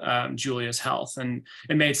on Julia's health. And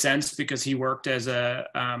it made sense because he worked as a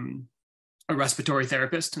respiratory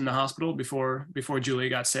therapist in the hospital before Julia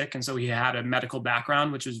got sick. And so he had a medical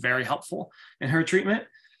background, which was very helpful in her treatment.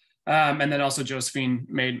 And then also Josephine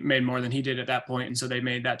made more than he did at that point. And so they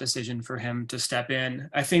made that decision for him to step in.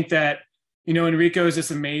 I think that, you know, Enrico is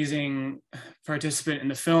this amazing participant in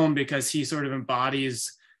the film because he sort of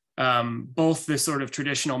embodies both this sort of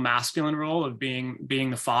traditional masculine role of being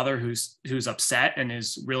the father who's upset and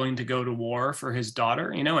is willing to go to war for his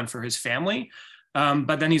daughter, you know, and for his family.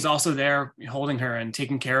 But then he's also there holding her and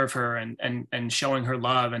taking care of her and showing her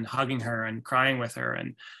love and hugging her and crying with her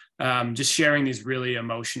and just sharing these really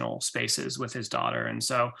emotional spaces with his daughter. And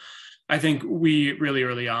so I think we really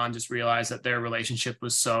early on just realized that their relationship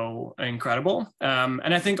was so incredible.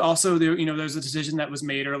 And I think also there's a decision that was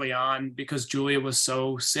made early on because Julia was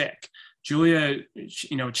so sick. Julia,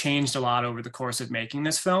 you know, changed a lot over the course of making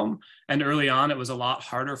this film. And early on, it was a lot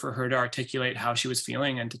harder for her to articulate how she was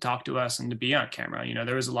feeling and to talk to us and to be on camera. You know,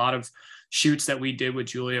 there was a lot of shoots that we did with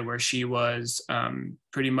Julia where she was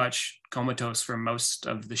pretty much comatose for most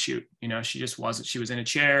of the shoot. You know, she was in a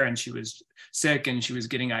chair and she was sick and she was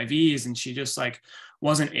getting IVs and she just like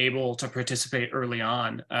wasn't able to participate early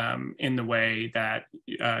on in the way that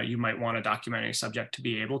you might want a documentary subject to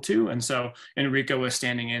be able to. And so Enrico was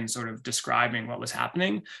standing in sort of describing what was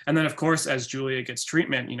happening. And then of course, as Julia gets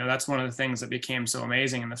treatment, you know, that's one of the things that became so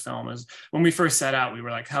amazing in the film is when we first set out, we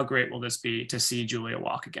were like, how great will this be to see Julia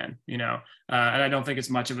walk again, you know? And I don't think it's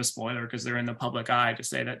much of a spoiler because they're in the public eye to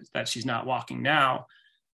say that she's not walking now.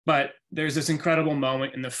 But there's this incredible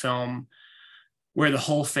moment in the film where the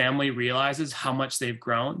whole family realizes how much they've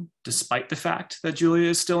grown, despite the fact that Julia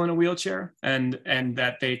is still in a wheelchair, and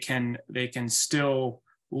that they can still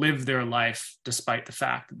live their life despite the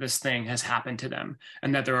fact that this thing has happened to them,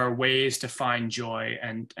 and that there are ways to find joy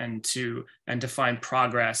and to find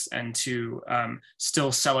progress, and to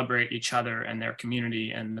still celebrate each other and their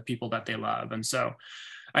community and the people that they love. And so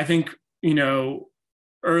I think,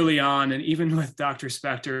 early on, and even with Dr.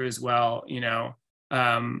 Spector as well,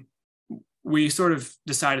 we sort of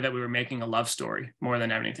decided that we were making a love story more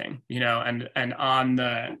than anything, and on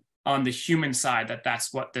the human side,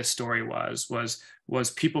 that's what this story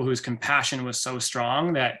was people whose compassion was so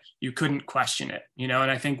strong that you couldn't question it, and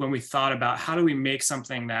I think when we thought about how do we make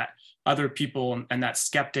something that other people and that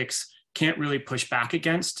skeptics can't really push back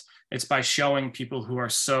against, it's by showing people who are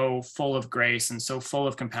so full of grace and so full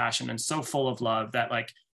of compassion and so full of love that,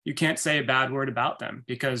 like, you can't say a bad word about them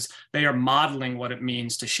because they are modeling what it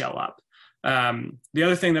means to show up. The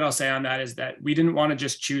other thing that I'll say on that is that we didn't want to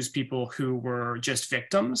just choose people who were just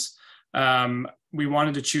victims. We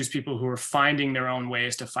wanted to choose people who were finding their own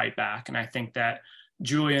ways to fight back. And I think that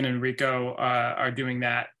Julia and Enrico are doing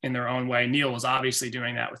that in their own way. Neil was obviously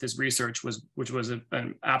doing that with his research, which was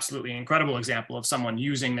an absolutely incredible example of someone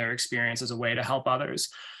using their experience as a way to help others.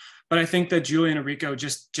 But I think that Julia and Enrico,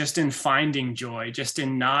 just in finding joy, just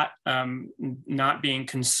in not being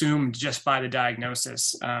consumed just by the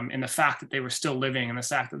diagnosis, in the fact that they were still living, and the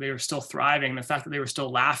fact that they were still thriving, and the fact that they were still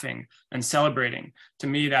laughing and celebrating, to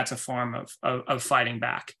me, that's a form of fighting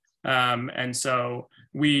back. And so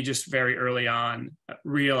we just very early on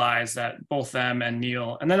realized that both them and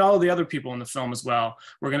Neil, and then all of the other people in the film as well,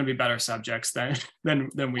 were going to be better subjects than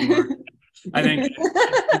we were. I think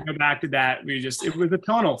to go back to that, it was a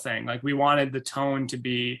tonal thing. Like, we wanted the tone to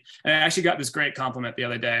be, and I actually got this great compliment the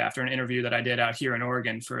other day after an interview that I did out here in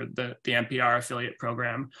Oregon for the NPR affiliate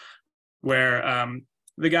program, where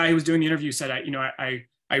the guy who was doing the interview said,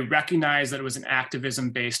 I recognized that it was an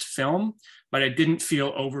activism-based film, but I didn't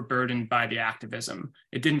feel overburdened by the activism.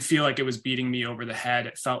 It didn't feel like it was beating me over the head.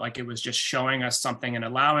 It felt like it was just showing us something and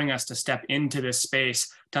allowing us to step into this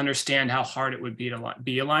space to understand how hard it would be to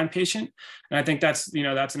be a Lyme patient. And I think that's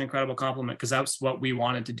an incredible compliment, because that's what we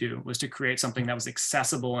wanted to do, was to create something that was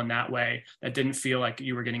accessible in that way, that didn't feel like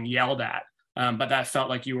you were getting yelled at. But that felt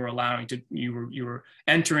like you were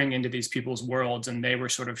entering into these people's worlds, and they were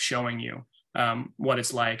sort of showing you what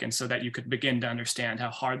it's like, and so that you could begin to understand how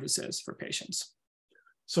hard this is for patients.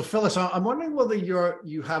 So Phyllis, I'm wondering whether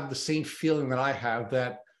you have the same feeling that I have,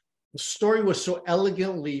 that the story was so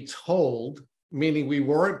elegantly told, meaning we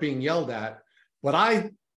weren't being yelled at, but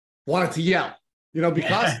I wanted to yell,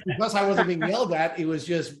 because I wasn't being yelled at, it was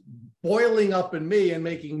just boiling up in me and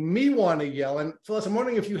making me want to yell. And Phyllis, I'm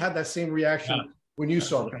wondering if you had that same reaction when you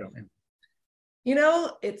saw the film.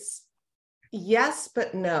 It's yes,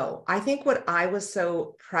 but no. I think what I was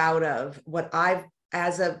so proud of,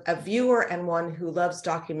 as a viewer and one who loves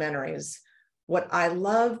documentaries, what I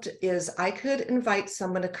loved is I could invite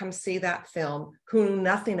someone to come see that film who knew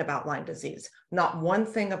nothing about Lyme disease, not one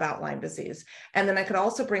thing about Lyme disease. And then I could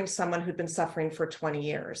also bring someone who'd been suffering for 20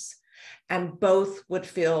 years, and both would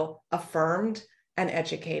feel affirmed and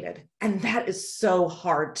educated. And that is so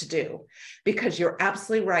hard to do, because you're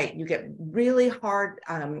absolutely right. You get really hard,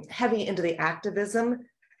 heavy into the activism,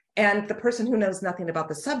 and the person who knows nothing about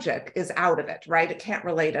the subject is out of it, right? It can't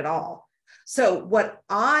relate at all. So what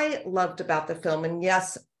I loved about the film, and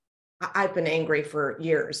yes, I've been angry for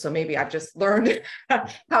years, so maybe I've just learned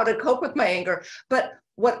how to cope with my anger. But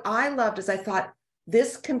what I loved is I thought,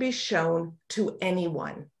 this can be shown to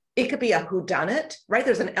anyone. It could be a whodunit, right?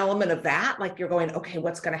 There's an element of that, like you're going, okay,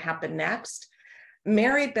 what's going to happen next?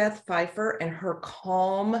 Mary Beth Pfeiffer and her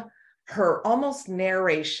calm, her almost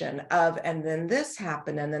narration of, and then this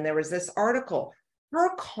happened, and then there was this article.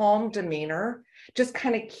 Her calm demeanor just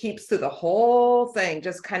kind of keeps through the whole thing,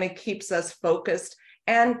 just kind of keeps us focused.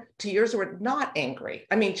 And to yours word, not angry.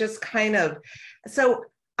 I mean, just kind of, so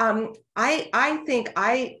I think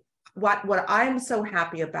what I'm so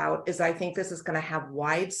happy about is I think this is going to have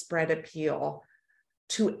widespread appeal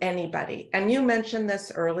to anybody. And you mentioned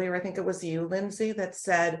this earlier, I think it was you, Lindsay, that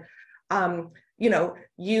said,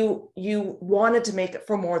 you wanted to make it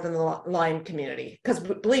for more than the Lyme community, because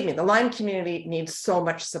believe me, the Lyme community needs so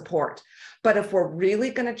much support. But if we're really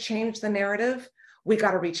going to change the narrative, we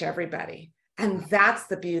got to reach everybody. And that's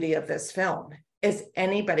the beauty of this film, is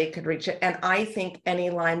anybody could reach it. And I think any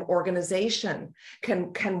Lyme organization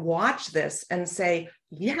can watch this and say,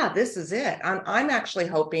 yeah, this is it. I'm actually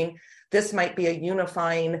hoping this might be a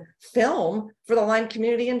unifying film for the Lyme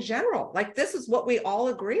community in general. Like, this is what we all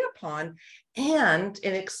agree upon. And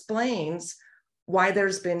it explains why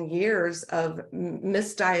there's been years of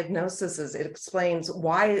misdiagnoses. It explains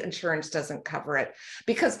why insurance doesn't cover it.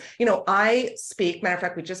 Because, you know, I speak, matter of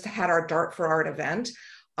fact, we just had our Dart for Art event.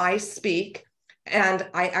 I speak, and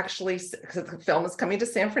I actually, because the film is coming to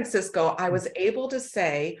San Francisco, I was able to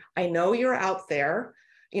say, I know you're out there,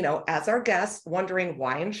 you know, as our guest, wondering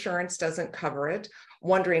why insurance doesn't cover it,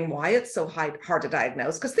 wondering why it's so hard to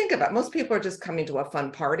diagnose. Because think about it, most people are just coming to a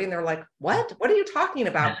fun party and they're like, what are you talking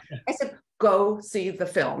about? I said, go see the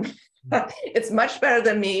film. It's much better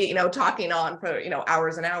than me, you know, talking on for, you know,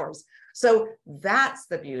 hours and hours. So that's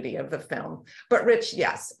the beauty of the film. But Rich,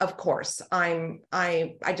 yes, of course, I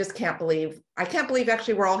just can't believe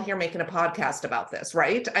actually we're all here making a podcast about this,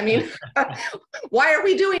 right? I mean, why are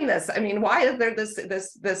we doing this? I mean, why is there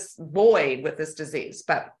this void with this disease?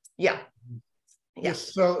 But yeah.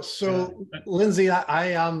 Yes. So Lindsay,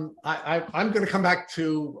 I'm going to come back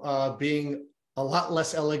to being a lot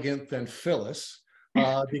less elegant than Phyllis,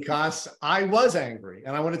 because I was angry,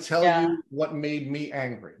 and I want to tell you what made me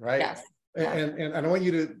angry, right? Yes. And I want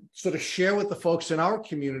you to sort of share with the folks in our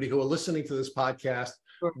community who are listening to this podcast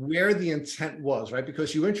where the intent was, right?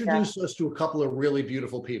 Because you introduced us to a couple of really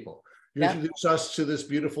beautiful people. You introduced us to this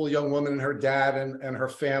beautiful young woman and her dad and her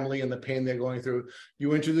family and the pain they're going through.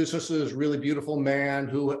 You introduced us to this really beautiful man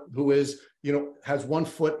who is, you know, has one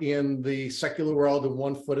foot in the secular world and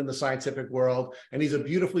one foot in the scientific world. And he's a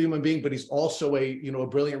beautiful human being, but he's also a, you know, a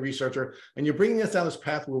brilliant researcher. And you're bringing us down this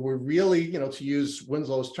path where we're really, you know, to use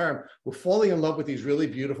Winslow's term, we're falling in love with these really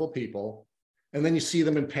beautiful people. And then you see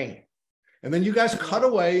them in pain. And then you guys cut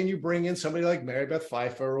away and you bring in somebody like Mary Beth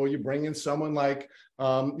Pfeiffer, or you bring in someone like,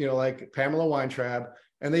 you know, like Pamela Weintraub,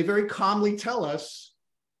 and they very calmly tell us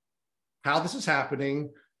how this is happening,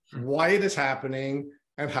 why it is happening,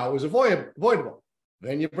 and how it was avoidable.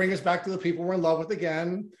 Then you bring us back to the people we're in love with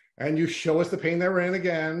again, and you show us the pain they were in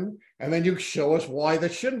again, and then you show us why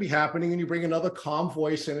that shouldn't be happening, and you bring another calm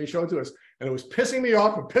voice in and show it to us. And it was pissing me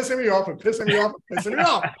off and pissing me off and pissing me off and pissing me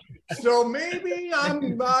off. So maybe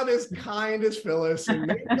I'm not as kind as Phyllis, and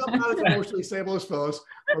maybe I'm not as emotionally stable as Phyllis,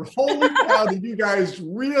 but holy cow, did you guys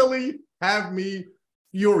really have me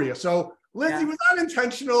furious. So Lindsay, was that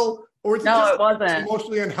intentional, or was it just it wasn't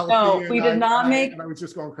emotionally unhealthy? No, we did not make. And I was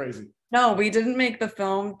just going crazy. No, we didn't make the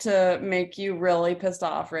film to make you really pissed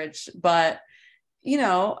off, Rich. But, you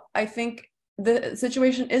know, I think the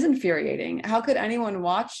situation is infuriating. How could anyone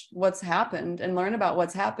watch what's happened and learn about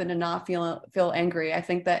what's happened and not feel angry? I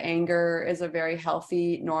think that anger is a very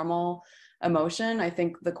healthy, normal emotion. I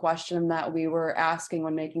think the question that we were asking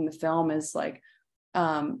when making the film is like,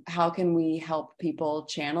 how can we help people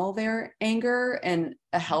channel their anger in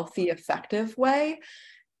a healthy, effective way?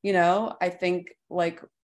 You know, I think, like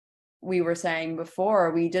we were saying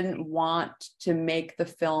before, we didn't want to make the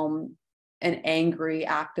film an angry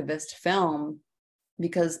activist film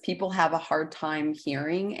because people have a hard time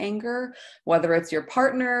hearing anger, whether it's your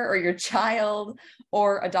partner or your child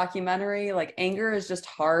or a documentary. Like, anger is just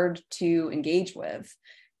hard to engage with.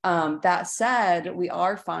 That said, we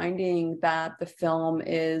are finding that the film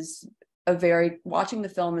is watching the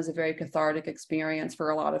film is a very cathartic experience for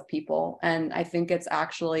a lot of people. And I think it's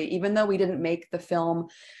actually, even though we didn't make the film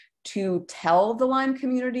to tell the Lyme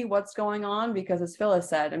community what's going on, because as Phyllis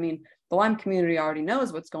said, I mean, the Lyme community already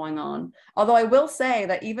knows what's going on. Although I will say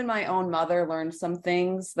that even my own mother learned some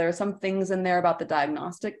things. There are some things in there about the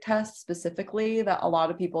diagnostic test specifically that a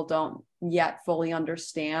lot of people don't yet fully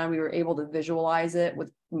understand. We were able to visualize it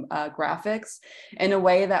with graphics in a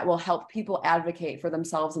way that will help people advocate for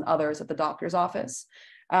themselves and others at the doctor's office.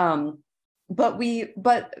 So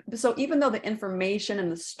even though the information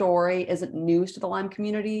and the story isn't news to the Lyme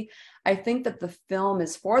community, I think that the film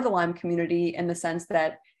is for the Lyme community in the sense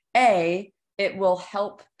that A, it will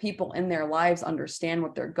help people in their lives understand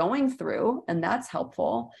what they're going through, and that's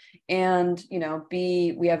helpful. And, you know,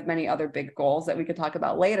 B, we have many other big goals that we could talk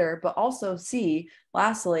about later, but also C,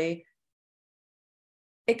 lastly,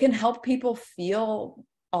 it can help people feel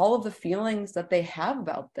all of the feelings that they have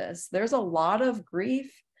about this. There's a lot of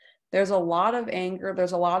grief. There's a lot of anger.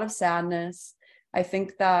 There's a lot of sadness. I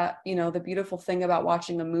think that, you know, the beautiful thing about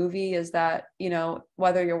watching a movie is that, you know,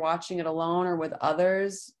 whether you're watching it alone or with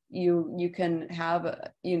others, you can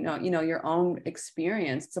have, you know, your own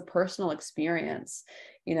experience. It's a personal experience.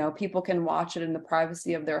 You know, people can watch it in the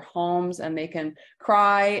privacy of their homes and they can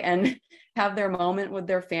cry and have their moment with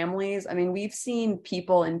their families. I mean, we've seen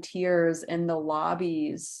people in tears in the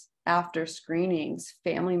lobbies after screenings,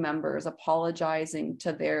 family members apologizing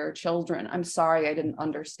to their children. I'm sorry, I didn't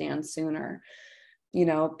understand sooner. You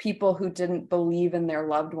know, people who didn't believe in their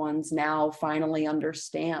loved ones now finally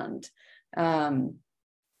understand.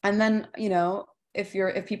 And then, you know,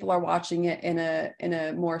 if people are watching it in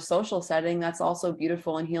a more social setting, that's also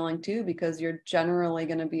beautiful and healing too, because you're generally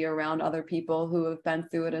going to be around other people who have been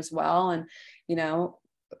through it as well. And, you know,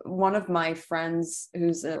 one of my friends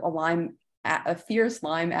who's a fierce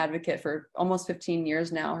Lyme advocate for almost 15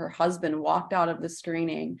 years now, her husband walked out of the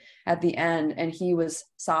screening at the end and he was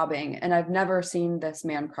sobbing. And I've never seen this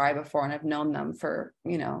man cry before. And I've known them for,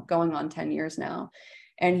 you know, going on 10 years now.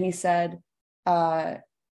 And he said,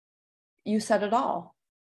 you said it all.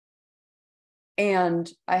 And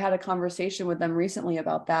I had a conversation with them recently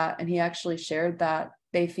about that. And he actually shared that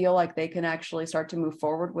they feel like they can actually start to move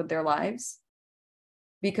forward with their lives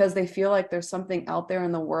because they feel like there's something out there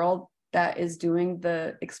in the world that is doing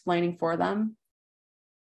the explaining for them.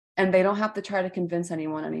 And they don't have to try to convince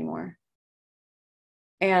anyone anymore.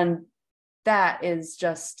 And that is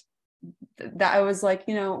just, that I was like,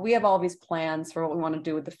 you know, we have all these plans for what we want to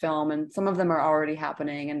do with the film, and some of them are already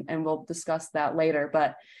happening, and we'll discuss that later.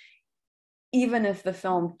 But even if the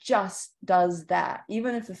film just does that,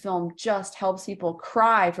 even if the film just helps people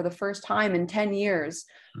cry for the first time in 10 years,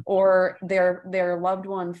 or their loved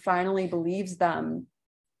one finally believes them,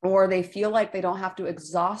 or they feel like they don't have to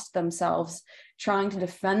exhaust themselves trying to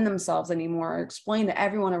defend themselves anymore, or explain to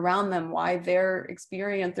everyone around them why their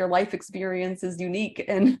life experience is unique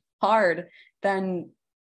and hard, then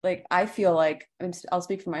like, I feel like, I'll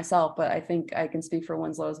speak for myself, but I think I can speak for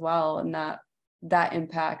Winslow as well. And that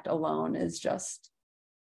impact alone is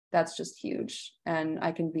that's just huge. And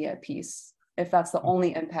I can be at peace if that's the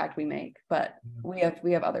only impact we make, but we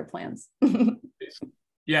have other plans.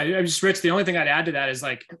 Yeah, I'm just Rich. The only thing I'd add to that is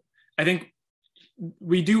like, I think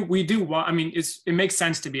we do want, I mean, it makes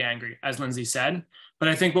sense to be angry, as Lindsay said, but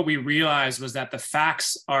I think what we realized was that the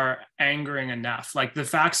facts are angering enough. Like the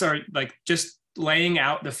facts are like, just laying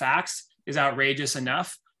out the facts is outrageous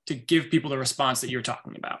enough to give people the response that you're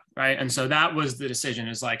talking about, right? And so that was the decision,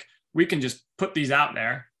 is like, we can just put these out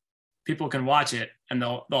there, people can watch it, and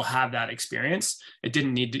they'll have that experience. You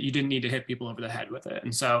didn't need to hit people over the head with it.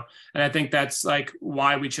 And I think that's like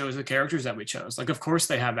why we chose the characters that we chose. Like, of course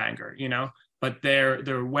they have anger, you know, but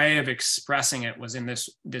their way of expressing it was in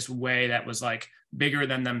this way that was like bigger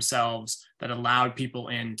than themselves, that allowed people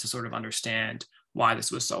in to sort of understand why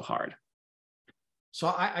this was so hard.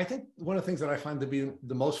 So I think one of the things that I find to be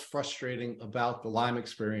the most frustrating about the Lyme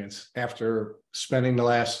experience, after spending the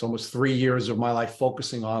last almost 3 years of my life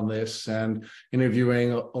focusing on this and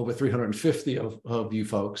interviewing over 350 of you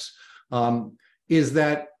folks, is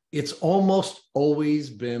that it's almost always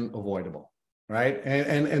been avoidable, right?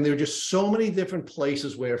 And there are just so many different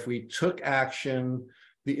places where if we took action,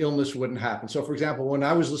 the illness wouldn't happen. So for example, when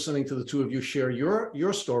I was listening to the two of you share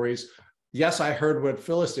your stories, yes, I heard what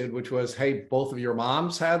Phyllis did, which was, hey, both of your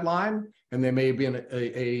moms had Lyme, and there may be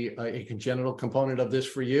a congenital component of this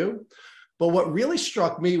for you. But what really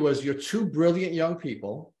struck me was you're two brilliant young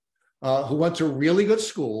people who went to really good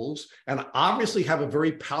schools and obviously have a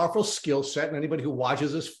very powerful skill set. And anybody who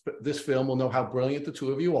watches this film will know how brilliant the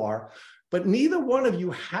two of you are. But neither one of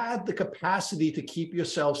you had the capacity to keep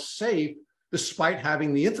yourselves safe, despite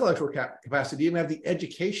having the intellectual capacity and have the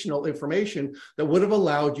educational information that would have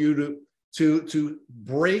allowed you to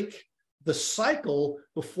break the cycle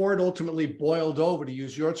before it ultimately boiled over, to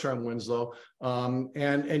use your term, Winslow,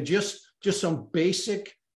 and just some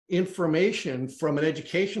basic information from an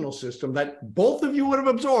educational system that both of you would have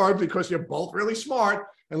absorbed because you're both really smart.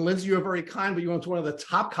 And Lindsay, you're very kind, but you went to one of the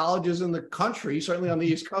top colleges in the country, certainly on the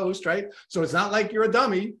East Coast, right? So it's not like you're a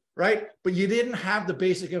dummy, right? But you didn't have the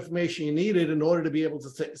basic information you needed in order to be able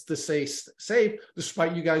to stay safe,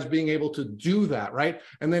 despite you guys being able to do that, right?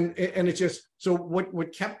 And it's just, so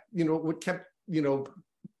what kept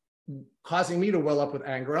causing me to well up with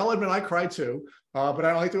anger, I'll admit I cried too, but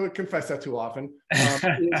I don't like to confess that too often,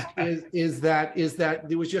 is that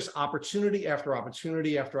there was just opportunity after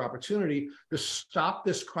opportunity after opportunity to stop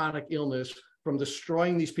this chronic illness from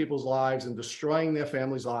destroying these people's lives and destroying their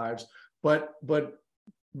families' lives. But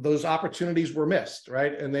those opportunities were missed,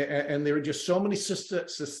 right? And there are just so many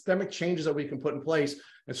systemic changes that we can put in place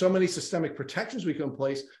and so many systemic protections we can put in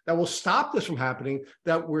place that will stop this from happening,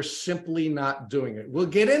 that we're simply not doing it. We'll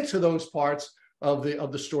get into those parts of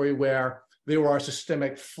the story where there are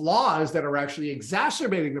systemic flaws that are actually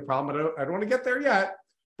exacerbating the problem. I don't want to get there yet,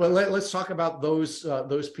 but let's talk about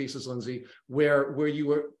those pieces, Lindsay, where you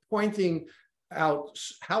were pointing out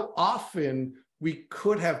how often we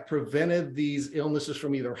could have prevented these illnesses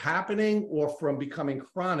from either happening or from becoming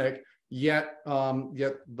chronic, yet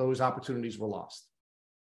those opportunities were lost.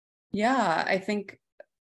 Yeah, I think,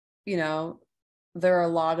 there are a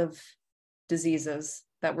lot of diseases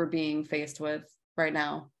that we're being faced with right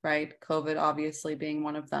now, right? COVID obviously being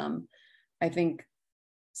one of them. I think,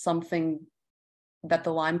 something that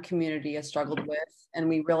the Lyme community has struggled with. And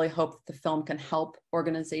we really hope that the film can help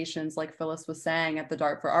organizations, like Phyllis was saying at the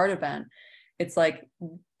Dart for Art event. It's like,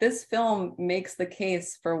 this film makes the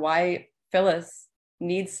case for why Phyllis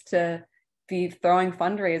needs to be throwing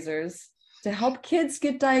fundraisers to help kids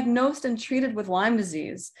get diagnosed and treated with Lyme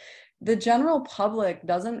disease. The general public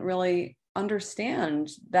doesn't really understand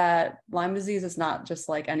that Lyme disease is not just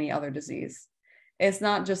like any other disease. It's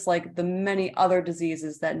not just like the many other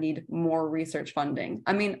diseases that need more research funding.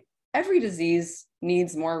 I mean, every disease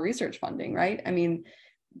needs more research funding, right? I mean,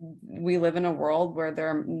 we live in a world where there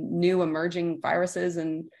are new emerging viruses,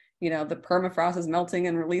 and the permafrost is melting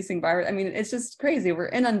and releasing virus. I mean, it's just crazy. We're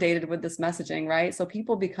inundated with this messaging, right? So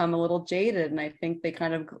people become a little jaded, and I think they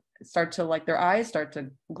kind of start to, like, their eyes start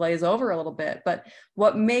to glaze over a little bit. But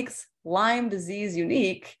what makes Lyme disease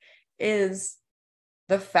unique is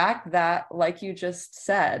the fact that, like you just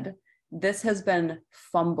said, this has been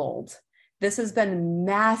fumbled. This has been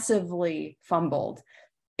massively fumbled.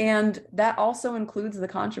 And that also includes the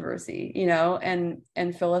controversy, and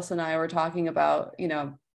Phyllis and I were talking about,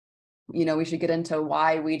 we should get into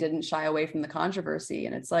why we didn't shy away from the controversy.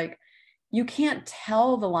 And it's like, you can't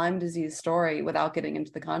tell the Lyme disease story without getting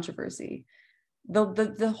into the controversy.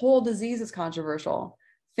 The whole disease is controversial.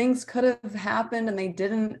 Things could have happened and they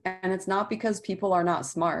didn't. And it's not because people are not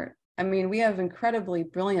smart. I mean, we have incredibly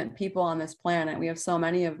brilliant people on this planet. We have so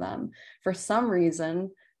many of them. For some reason,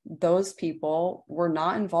 those people were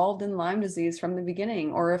not involved in Lyme disease from the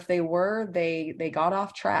beginning, or if they were, they got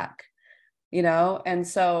off track, and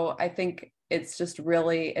so I think it's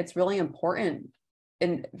really important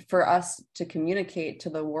for us to communicate to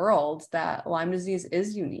the world that Lyme disease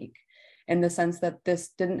is unique, in the sense that this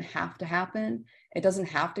didn't have to happen. It doesn't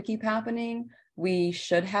have to keep happening. We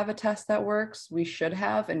should have a test that works. We should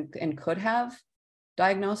have and could have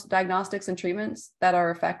diagnostics and treatments that are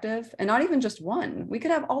effective, and not even just one. We could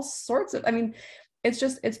have all sorts of, I mean,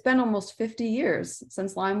 it's been almost 50 years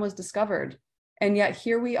since Lyme was discovered. And yet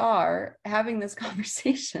here we are having this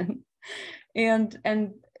conversation. And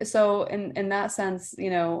so in that sense,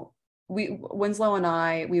 Winslow and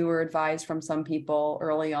I, we were advised from some people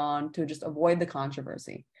early on to just avoid the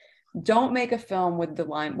controversy. Don't make a film with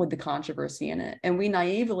the controversy in it. And we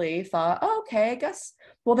naively thought, oh, okay, I guess,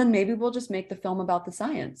 well, then maybe we'll just make the film about the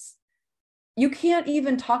science. You can't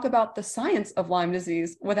even talk about the science of Lyme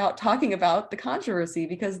disease without talking about the controversy,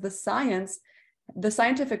 because the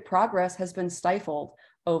scientific progress has been stifled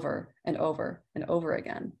over and over and over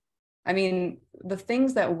again. I mean, the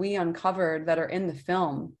things that we uncovered that are in the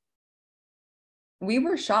film, we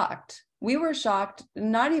were shocked. We were shocked,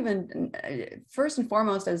 not even, first and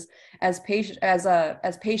foremost, as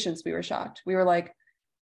patients, we were shocked. We were like,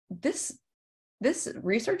 this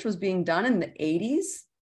research was being done in the 80s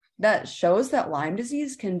that shows that Lyme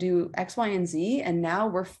disease can do X, Y, and Z, and now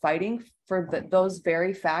we're fighting for those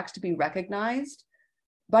very facts to be recognized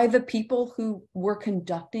by the people who were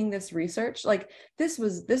conducting this research. Like, this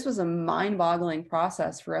was a mind-boggling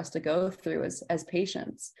process for us to go through as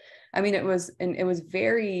patients. I mean, it was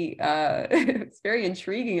very it's very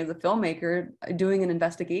intriguing as a filmmaker doing an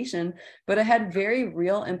investigation, but it had very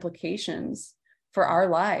real implications for our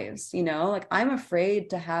lives. Like, I'm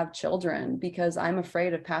afraid to have children because I'm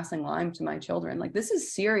afraid of passing Lyme to my children. Like, this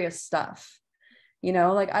is serious stuff.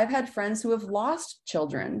 Like, I've had friends who have lost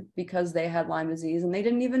children because they had Lyme disease and they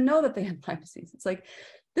didn't even know that they had Lyme disease. It's like,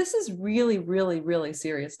 this is really, really, really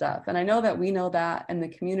serious stuff. And I know that we know that, and the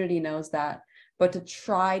community knows that, but to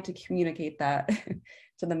try to communicate that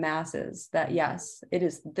to the masses, that yes, it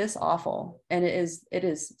is this awful, and it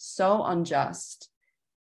is so unjust,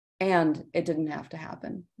 and it didn't have to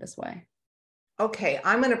happen this way. Okay,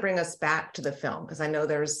 I'm going to bring us back to the film, because I know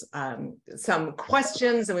there's some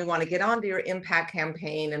questions and we want to get on to your impact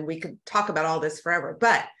campaign, and we could talk about all this forever.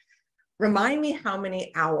 But remind me, how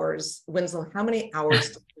many hours, Winslow, how many hours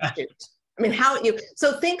did you shoot? I mean,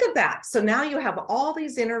 so think of that. So now you have all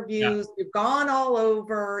these interviews, you've gone all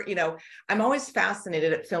over, I'm always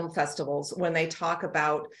fascinated at film festivals when they talk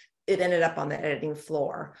about it ended up on the editing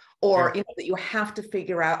floor, or, that you have to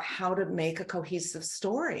figure out how to make a cohesive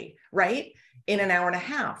story, right? In an hour and a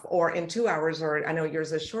half, or in 2 hours, or I know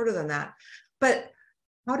yours is shorter than that. But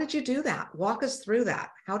how did you do that? Walk us through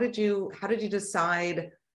that. How did you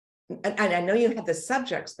decide? And I know you had the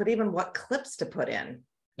subjects, but even what clips to put in?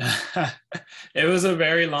 It was a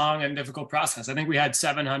very long and difficult process. I think we had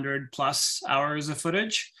 700 plus hours of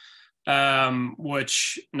footage,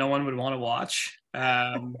 which no one would want to watch.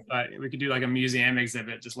 But we could do like a museum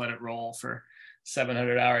exhibit, just let it roll for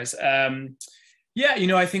 700 hours.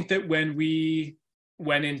 I think that when we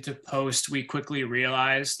went into post, we quickly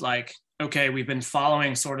realized, like, okay, we've been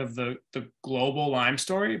following sort of the global Lyme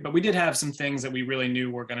story, but we did have some things that we really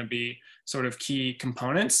knew were going to be sort of key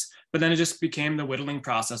components. But then it just became the whittling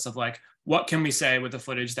process of like, what can we say with the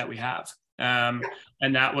footage that we have?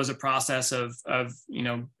 And that was a process of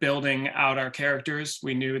building out our characters.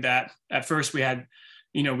 We knew that at first we had,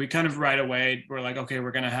 we kind of right away were like, okay,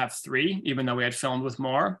 we're going to have 3, even though we had filmed with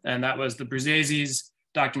more. And that was the Bruzzesi's,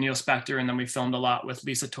 Dr. Neil Spector, and then we filmed a lot with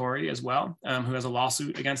Lisa Torrey as well, who has a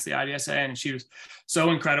lawsuit against the IDSA, and she was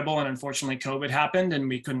so incredible. And unfortunately, COVID happened, and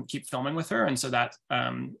we couldn't keep filming with her, and so that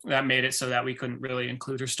made it so that we couldn't really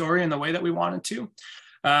include her story in the way that we wanted to.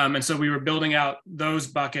 And so we were building out those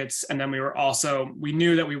buckets, and then we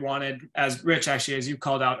knew that we wanted, as Rich, actually, as you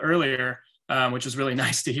called out earlier, which was really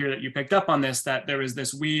nice to hear that you picked up on this, that there was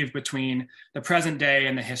this weave between the present day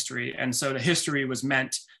and the history. And so the history was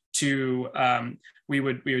meant to we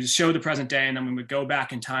would show the present day, and then we would go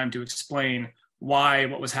back in time to explain why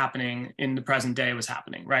what was happening in the present day was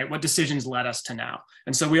happening, right? What decisions led us to now?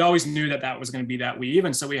 And so we always knew that that was going to be that weave.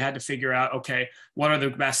 And so we had to figure out, okay, what are the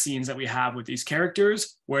best scenes that we have with these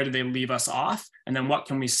characters? Where do they leave us off? And then what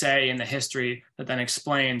can we say in the history that then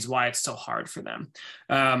explains why it's so hard for them?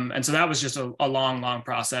 And so that was just a long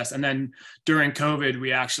process. And then during COVID,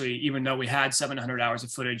 we actually, even though we had 700 hours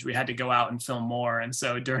of footage, we had to go out and film more. And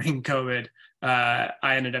so during COVID, I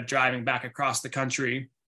ended up driving back across the country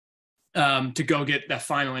to go get that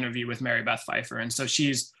final interview with Mary Beth Pfeiffer. And so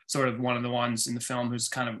she's sort of one of the ones in the film who's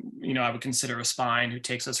kind of, I would consider a spine who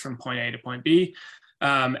takes us from point A to point B.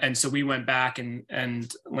 And so we went back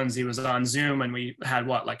and Lindsay was on Zoom, and we had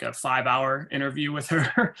like a 5-hour interview with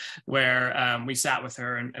her where we sat with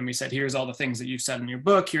her and we said, here's all the things that you've said in your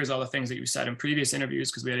book. Here's all the things that you said in previous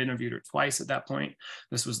interviews, because we had interviewed her twice at that point.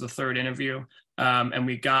 This was the 3rd interview. And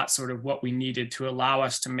we got sort of what we needed to allow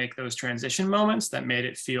us to make those transition moments that made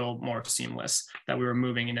it feel more seamless, that we were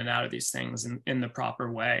moving in and out of these things in the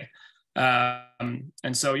proper way.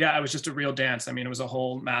 And so, yeah, it was just a real dance. I mean, it was a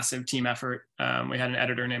whole massive team effort. We had an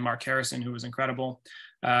editor named Mark Harrison who was incredible.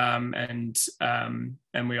 And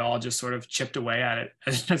we all just sort of chipped away at it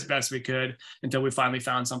as best we could until we finally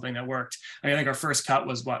found something that worked. I mean, I think our first cut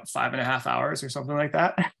was 5.5 hours or something like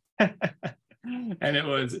that. And it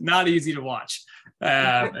was not easy to watch.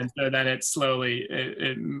 And so then it slowly,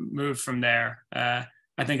 it moved from there.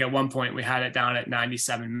 I think at one point we had it down at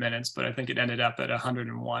 97 minutes, but I think it ended up at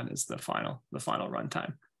 101 as the final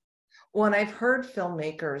runtime. Well, and I've heard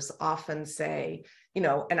filmmakers often say,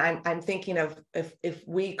 and I'm thinking of if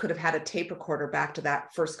we could have had a tape recorder back to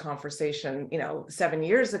that first conversation, 7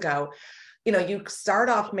 years ago, you start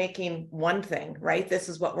off making one thing, right? This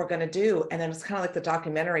is what we're going to do. And then it's kind of like the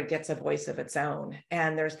documentary gets a voice of its own.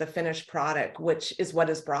 And there's the finished product, which is what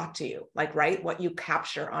is brought to you, like, right? What you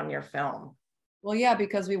capture on your film. Well, yeah,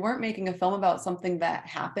 because we weren't making a film about something that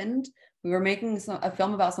happened. We were making a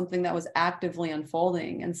film about something that was actively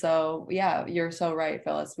unfolding. And so, yeah, you're so right,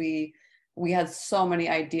 Phyllis. We had so many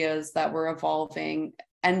ideas that were evolving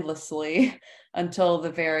endlessly until the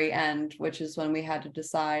very end, which is when we had to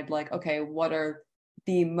decide, like, okay, what are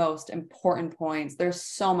the most important points? There's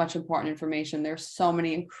so much important information. There's so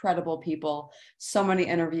many incredible people, so many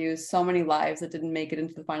interviews, so many lives that didn't make it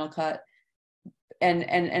into the final cut.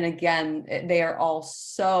 And again, they are all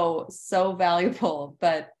so valuable,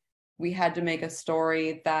 but we had to make a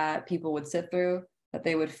story that people would sit through, that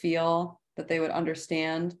they would feel, that they would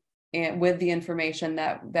understand, and with the information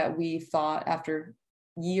that we thought after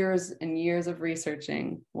years and years of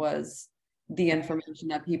researching was the information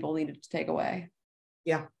that people needed to take away.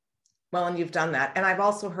 Yeah. Well, and you've done that. And I've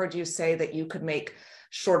also heard you say that you could make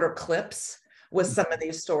shorter clips with some of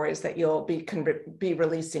these stories, that you'll be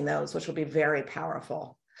releasing those, which will be very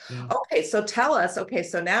powerful. Yeah. Okay, so tell us,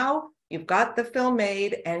 so now you've got the film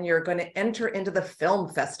made and you're going to enter into the film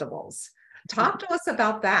festivals. Talk to us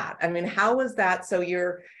about that. I mean, how was that? So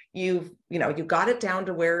you got it down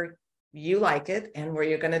to where you like it and where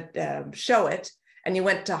you're going to show it. And you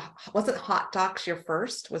went to, was it Hot Docs your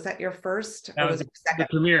first? Was that your first? That was the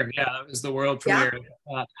premiere. Yeah, that was the world premiere.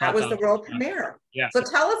 Yeah, that was the world premiere. Yeah. So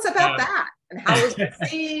tell us about that and how it was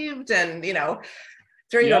received, and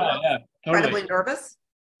during your incredibly nervous.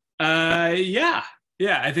 Yeah.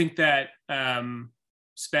 I think that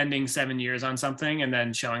spending 7 years on something and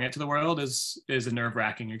then showing it to the world is a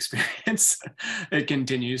nerve-wracking experience. It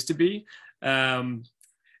continues to be.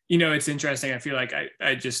 It's interesting. I feel like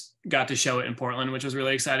I just got to show it in Portland, which was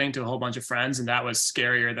really exciting, to a whole bunch of friends. And that was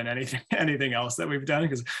scarier than anything else that we've done,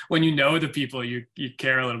 because when you know the people, you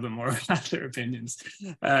care a little bit more about their opinions.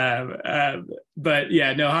 But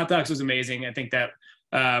yeah, no, Hot Docs was amazing. I think that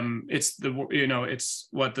it's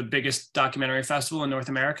the biggest documentary festival in North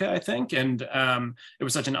America, I think. And it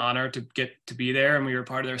was such an honor to get to be there. And we were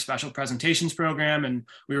part of their special presentations program, and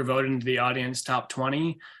we were voted into the audience top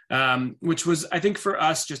 20, which was, I think, for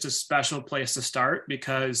us, just a special place to start,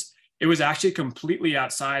 because it was actually completely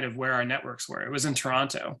outside of where our networks were. It was in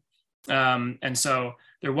Toronto. And so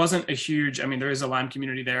there wasn't a huge, I mean, there is a Lyme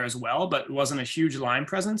community there as well, but it wasn't a huge Lyme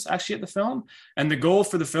presence actually at the film. And the goal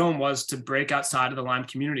for the film was to break outside of the Lyme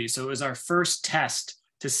community. So it was our first test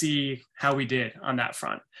to see how we did on that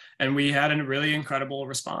front. And we had a really incredible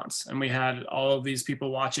response. And we had all of these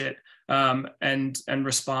people watch it and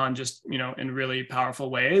respond just, in really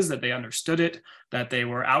powerful ways, that they understood it, that they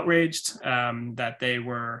were outraged, that they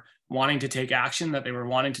were wanting to take action, that they were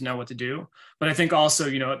wanting to know what to do. But I think also,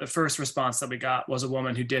 the first response that we got was a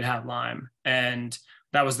woman who did have Lyme. And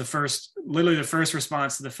that was literally the first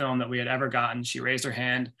response to the film that we had ever gotten. She raised her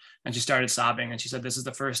hand and she started sobbing. And she said, "This is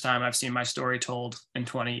the first time I've seen my story told in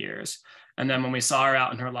 20 years. And then when we saw her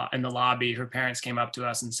out in the lobby, her parents came up to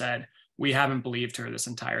us and said, "We haven't believed her this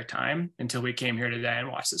entire time until we came here today and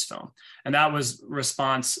watched this film." And that was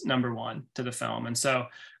response number one to the film. And so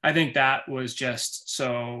I think that was just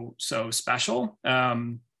so special.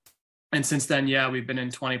 And since then, we've been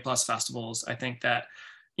in 20 plus festivals. I think that,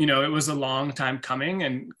 it was a long time coming,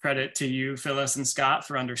 and credit to you, Phyllis and Scott,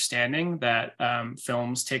 for understanding that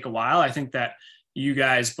films take a while. I think that you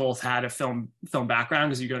guys both had a film background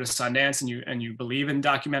because you go to Sundance and you believe in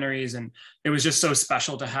documentaries, and it was just so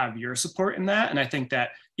special to have your support in that. And I think that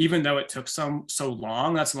even though it took so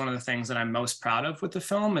long, that's one of the things that I'm most proud of with the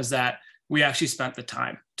film, is that we actually spent the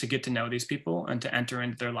time to get to know these people and to enter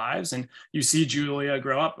into their lives. And you see Julia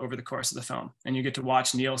grow up over the course of the film, and you get to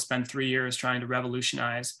watch Neil spend 3 years trying to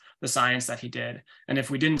revolutionize the science that he did. And if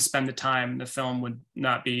we didn't spend the time, the film would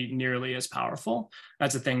not be nearly as powerful.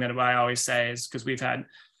 That's the thing that I always say, is because we've had,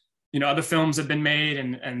 other films have been made,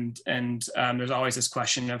 and there's always this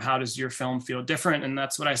question of how does your film feel different? And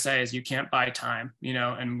that's what I say, is you can't buy time,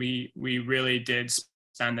 and we really did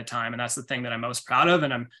spend the time. And that's the thing that I'm most proud of.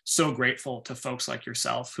 And I'm so grateful to folks like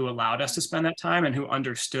yourself who allowed us to spend that time, and who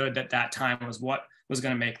understood that time was what was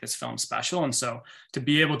going to make this film special. And so to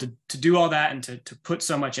be able to do all that, and to put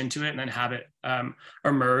so much into it, and then have it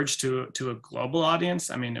emerge to a global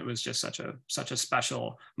audience, I mean, it was just such a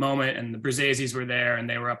special moment. And the Brzezis were there, and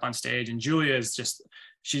they were up on stage, and Julia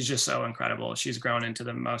she's just so incredible. She's grown into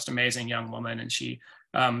the most amazing young woman,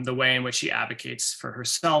 and the way in which she advocates for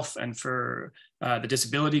herself and for the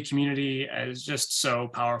disability community is just so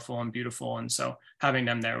powerful and beautiful. And so having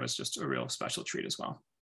them there was just a real special treat as well.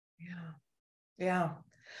 Yeah.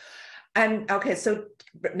 And okay, so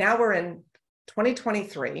now we're in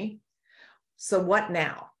 2023. So what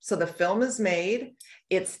now? So the film is made.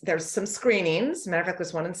 There's some screenings. Matter of fact,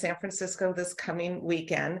 there's one in San Francisco this coming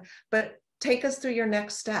weekend. But take us through your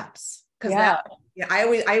next steps. Because I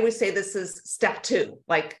always say this is step 2.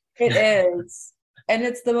 Like it is. And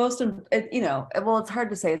it's the most, it's hard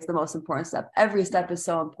to say it's the most important step. Every step is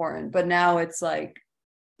so important, but now it's like,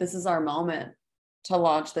 this is our moment to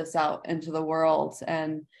launch this out into the world.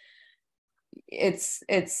 And it's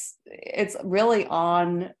really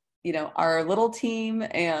on, our little team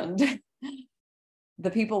and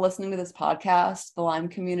the people listening to this podcast, the Lyme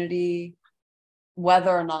community,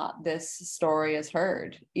 whether or not this story is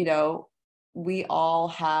heard. We all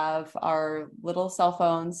have our little cell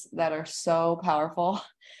phones that are so powerful.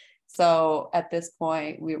 So at this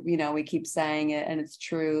point, we keep saying it, and it's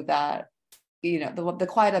true that, the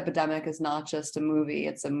quiet epidemic is not just a movie,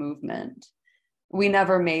 it's a movement. We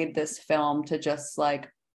never made this film to just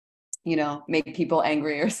make people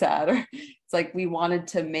angry or sad, or it's like we wanted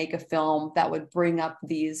to make a film that would bring up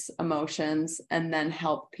these emotions and then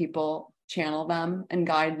help people channel them and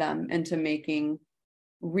guide them into making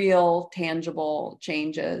real, tangible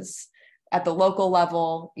changes. At the local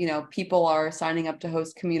level, people are signing up to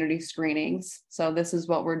host community screenings. So this is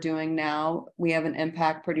what we're doing now. We have an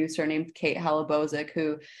impact producer named Kate Halabozic,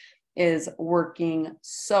 who is working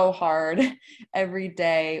so hard every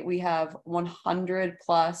day. We have 100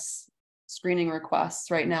 plus screening requests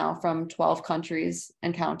right now from 12 countries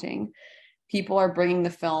and counting. People are bringing the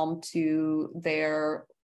film to their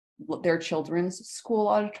children's school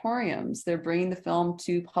auditoriums. They're bringing the film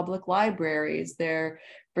to public libraries. They're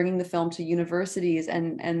bringing the film to universities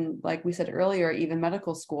and like we said earlier, even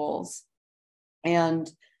medical schools. And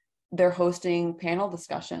they're hosting panel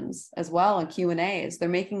discussions as well and Q&As. They're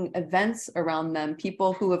making events around them.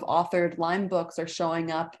 People who have authored Lyme books are showing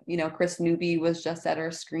up. Chris Newby was just at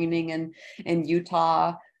our screening in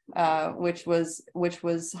Utah. which was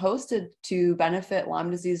hosted to benefit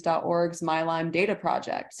LymeDisease.org's My Lyme data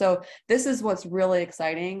project. So this is what's really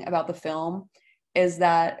exciting about the film, is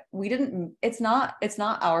that it's not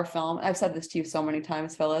our film. I've said this to you so many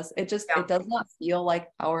times, Phyllis. It does not feel like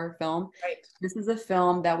our film. Right. This is a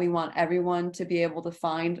film that we want everyone to be able to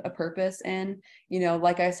find a purpose in. You know,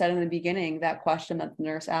 like I said in the beginning, that question that the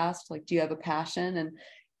nurse asked, like, do you have a passion? And,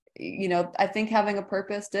 you know, I think having a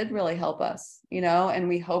purpose did really help us, you know, and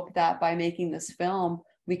we hope that by making this film,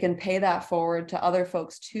 we can pay that forward to other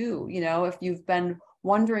folks too. You know, if you've been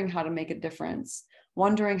wondering how to make a difference,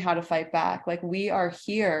 wondering how to fight back, like, we are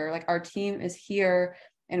here, like, our team is here,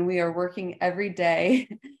 and we are working every day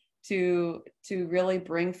to really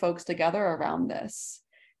bring folks together around this.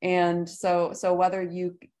 And so whether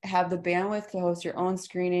you have the bandwidth to host your own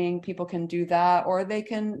screening, people can do that, or they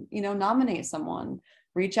can, you know, nominate someone,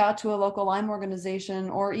 reach out to a local Lyme organization,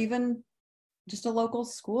 or even just a local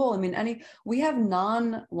school. I mean, we have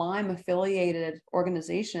non-Lyme affiliated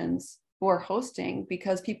organizations who are hosting,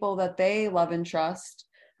 because people that they love and trust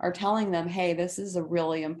are telling them, hey, this is a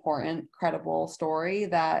really important, credible story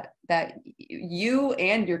that you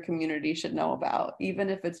and your community should know about, even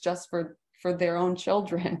if it's just for their own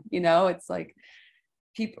children. You know, it's like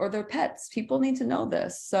people or their pets, people need to know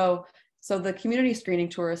this. So the community screening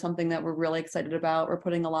tour is something that we're really excited about. We're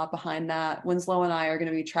putting a lot behind that. Winslow and I are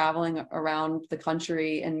going to be traveling around the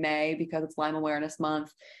country in May because it's Lyme Awareness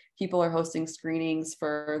Month. People are hosting screenings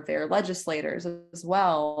for their legislators as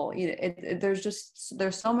well.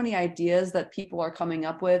 There's so many ideas that people are coming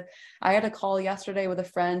up with. I had a call yesterday with a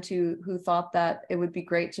friend who thought that it would be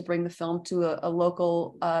great to bring the film to a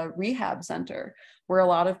local rehab center, where a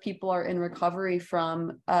lot of people are in recovery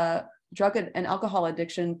from drug and alcohol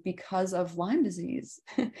addiction because of Lyme disease.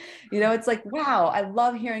 You know, it's like, wow, I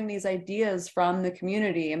love hearing these ideas from the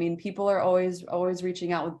community. I mean, people are always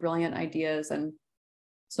reaching out with brilliant ideas. And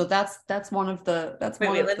so that's one of the,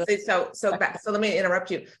 Lindsay, so let me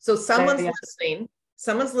interrupt you. So someone's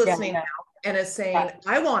listening now and is saying,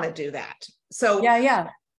 I want to do that. So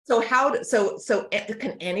So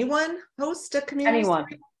can anyone host a community?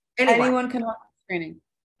 Anyone can host a screening.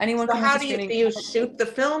 Anyone so can how host do you shoot the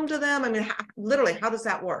film to them? I mean, literally, how does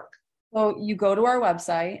that work? So you go to our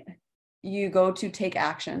website, you go to Take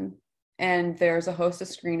Action, and there's a host a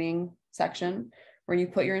screening section where you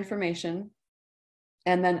put your information.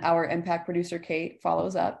 And then our impact producer, Kate,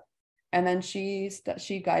 follows up, and then she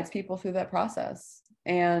guides people through that process.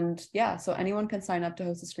 And so anyone can sign up to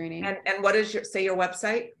host a screening. And what is your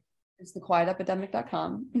website? It's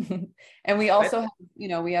thequietepidemic.com. And we also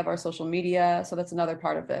have, we have our social media. So that's another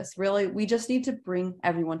part of this. Really, we just need to bring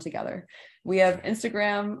everyone together. We have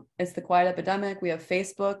Instagram, it's The Quiet Epidemic. We have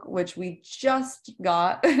Facebook, which we just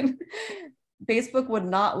got. Facebook would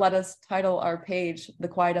not let us title our page The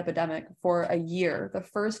Quiet Epidemic for a year. The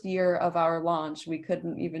first year of our launch, we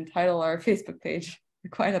couldn't even title our Facebook page The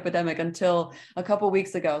Quiet Epidemic until a couple of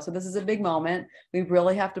weeks ago. So this is a big moment. We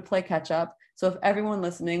really have to play catch up. So if everyone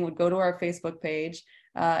listening would go to our Facebook page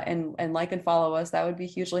and like and follow us, that would be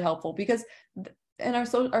hugely helpful, because and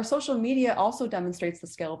our social media also demonstrates the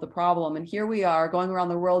scale of the problem. And here we are going around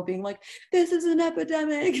the world being like, this is an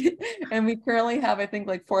epidemic. And we currently have, I think,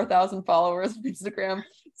 like 4,000 followers on Instagram.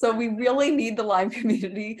 So we really need the Lyme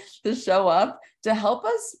community to show up to help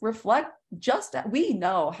us reflect. We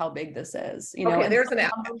know how big this is. Okay, there's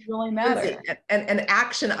really matter. An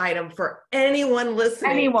action item for anyone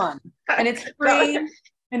listening. Anyone. And it's free.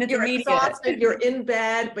 And it's you're immediate. Exhausted, you're in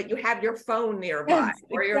bed, but you have your phone nearby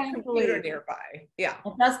or your computer nearby. Yeah.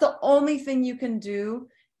 If that's the only thing you can do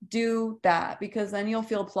that, because then you'll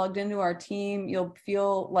feel plugged into our team. You'll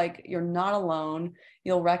feel like you're not alone.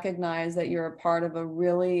 You'll recognize that you're a part of a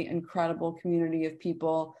really incredible community of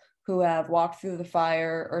people who have walked through the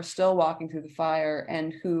fire or still walking through the fire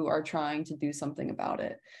and who are trying to do something about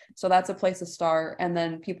it. So that's a place to start. And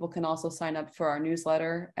then people can also sign up for our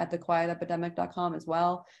newsletter at thequietepidemic.com as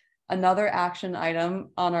well. Another action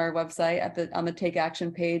item on our website on the Take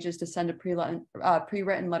Action page is to send a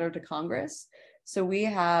pre-written letter to Congress. So we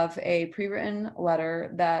have a pre-written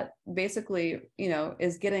letter that basically,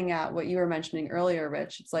 is getting at what you were mentioning earlier,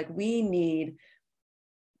 Rich. It's like, we need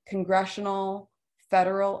congressional,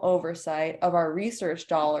 federal oversight of our research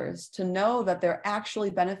dollars to know that they're actually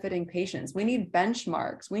benefiting patients. We need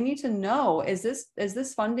benchmarks. We need to know, is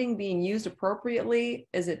this funding being used appropriately?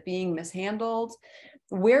 Is it being mishandled?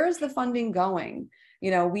 Where is the funding going?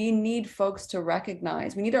 We need folks to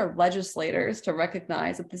recognize, we need our legislators to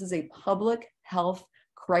recognize that this is a public health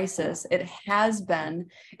crisis. It has been,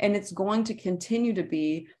 and it's going to continue to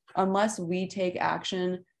be unless we take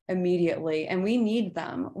action immediately. And we need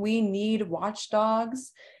them. We need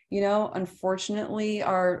watchdogs. Unfortunately,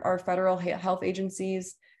 our federal health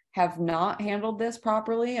agencies have not handled this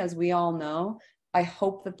properly, as we all know. I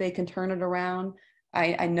hope that they can turn it around.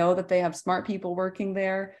 I know that they have smart people working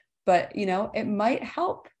there, but it might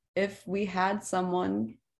help if we had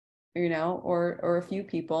someone, or a few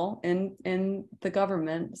people in the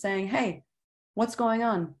government saying, hey, what's going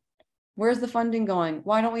on? Where's the funding going?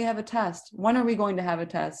 Why don't we have a test? When are we going to have a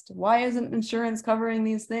test? Why isn't insurance covering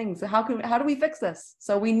these things? How do we fix this?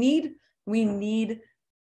 So we need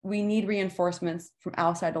reinforcements from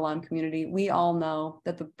outside the Lyme community. We all know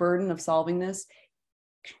that the burden of solving this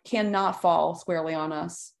cannot fall squarely on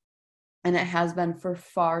us. And it has been for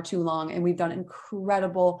far too long. And we've done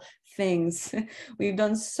incredible things. We've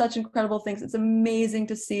done such incredible things. It's amazing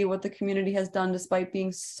to see what the community has done despite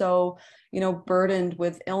being so, burdened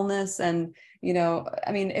with illness. And,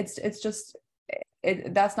 it's just,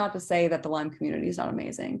 that's not to say that the Lyme community is not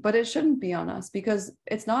amazing, but it shouldn't be on us, because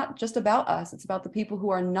it's not just about us. It's about the people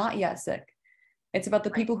who are not yet sick. It's about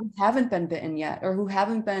the people who haven't been bitten yet, or who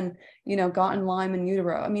haven't been, gotten Lyme in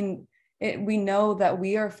utero. We know that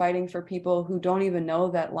we are fighting for people who don't even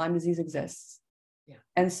know that Lyme disease exists. Yeah.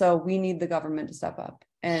 And so we need the government to step up,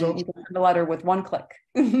 and you can send a letter with one click.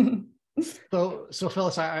 So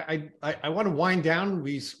Phyllis, I want to wind down.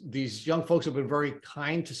 These young folks have been very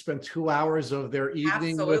kind to spend 2 hours of their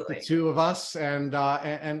evening with the two of us, and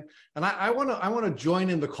I want to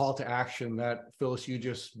join in the call to action that Phyllis, you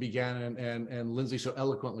just began, and Lindsay so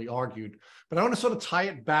eloquently argued. But I want to sort of tie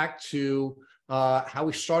it back to how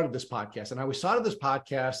we started this podcast. And how we started this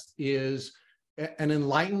podcast is an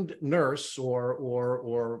enlightened nurse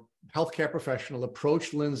or healthcare professional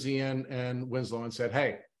approached Lindsay and Winslow and said,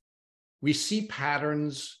 hey, we see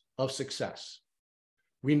patterns of success.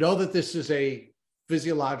 We know that this is a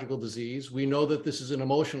physiological disease. We know that this is an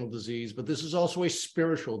emotional disease, but this is also a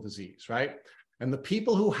spiritual disease, right? And the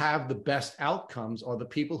people who have the best outcomes are the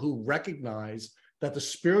people who recognize that the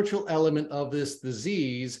spiritual element of this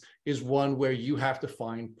disease is one where you have to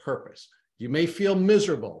find purpose. You may feel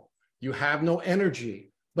miserable, you have no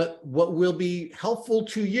energy, but what will be helpful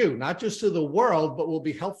to you, not just to the world, but will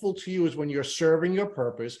be helpful to you is when you're serving your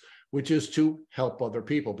purpose, which is to help other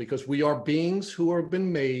people, because we are beings who have been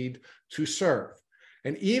made to serve.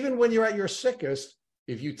 And even when you're at your sickest,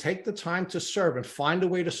 if you take the time to serve and find a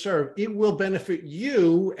way to serve, it will benefit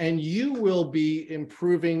you, and you will be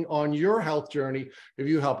improving on your health journey if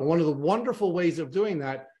you help. And one of the wonderful ways of doing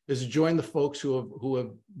that is to join the folks who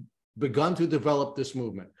have begun to develop this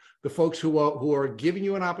movement, the folks who are giving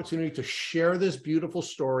you an opportunity to share this beautiful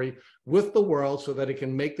story with the world so that it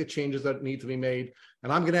can make the changes that need to be made.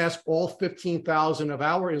 And I'm going to ask all 15,000 of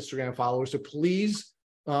our Instagram followers to please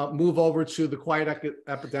move over to the Quiet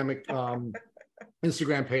Epidemic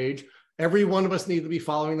Instagram page. Every one of us needs to be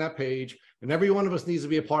following that page, and every one of us needs to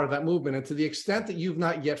be a part of that movement. And to the extent that you've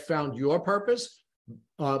not yet found your purpose,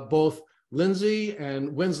 both Lindsay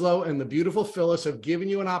and Winslow and the beautiful Phyllis have given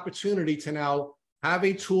you an opportunity to now have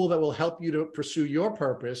a tool that will help you to pursue your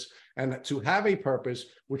purpose and to have a purpose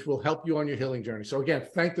which will help you on your healing journey. So again, I want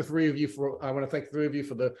to thank the three of you for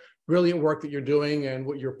the brilliant work that you're doing and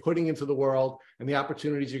what you're putting into the world, and the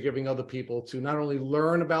opportunities you're giving other people to not only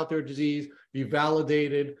learn about their disease, be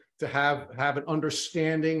validated, to have an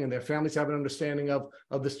understanding, and their families have an understanding of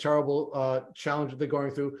this terrible challenge that they're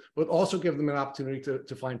going through, but also give them an opportunity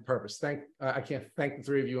to find purpose. I can't thank the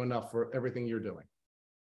three of you enough for everything you're doing.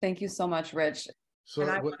 Thank you so much, Rich. So,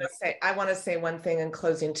 and I want to say one thing in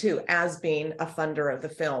closing too, as being a funder of the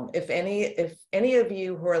film. If any of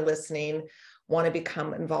you who are listening want to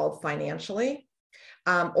become involved financially,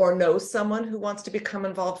 or know someone who wants to become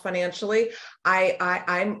involved financially,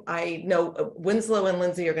 I know Winslow and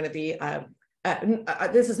Lindsay are going to be.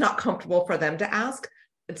 This is not comfortable for them to ask.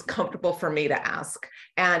 It's comfortable for me to ask.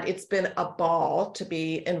 And it's been a ball to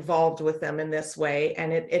be involved with them in this way.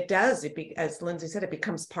 And it does, as Lindsay said, it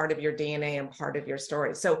becomes part of your DNA and part of your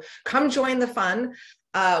story. So come join the fun,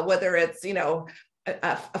 whether it's, $5,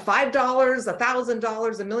 $1,000,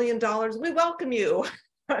 $1 million, we welcome you.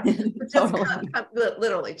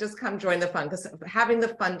 Literally, just come join the fun, because having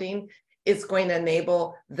the funding is going to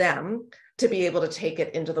enable them to be able to take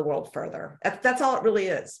it into the world further. That's all it really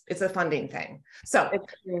is. It's a funding thing. So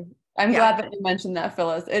I'm glad that you mentioned that,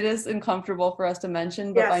 Phyllis. It is uncomfortable for us to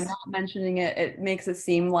mention, but by not mentioning it, it makes it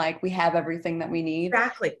seem like we have everything that we need.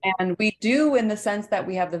 Exactly. And we do, in the sense that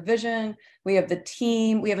we have the vision, we have the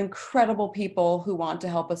team, we have incredible people who want to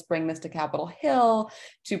help us bring this to Capitol Hill,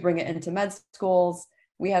 to bring it into med schools.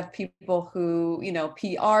 We have people who,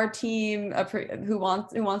 PR team who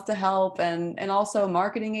wants to help, and also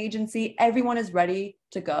marketing agency. Everyone is ready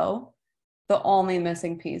to go. the only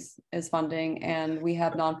missing piece is funding, and we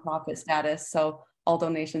have nonprofit status, so all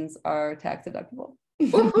donations are tax deductible.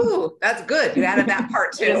 Woohoo! That's good. You added that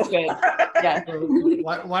part too. It is good. Yeah.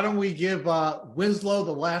 Why don't we give Winslow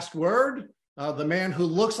the last word? The man who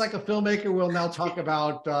looks like a filmmaker will now talk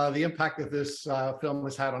about the impact that this film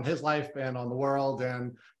has had on his life and on the world,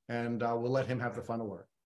 and we'll let him have the final word.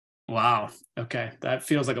 Wow. Okay. That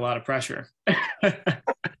feels like a lot of pressure.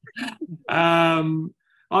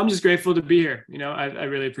 I'm just grateful to be here. I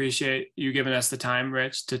really appreciate you giving us the time,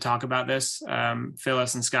 Rich, to talk about this.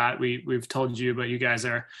 Phyllis and Scott, we've told you, but you guys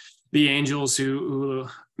are the angels who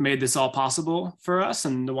made this all possible for us,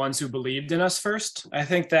 and the ones who believed in us first. I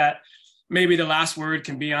think that maybe the last word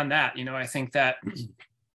can be on that. I think that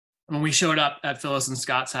when we showed up at Phyllis and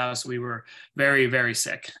Scott's house, we were very, very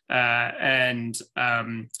sick. But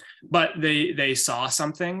they saw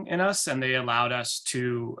something in us, and they allowed us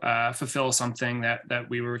to fulfill something that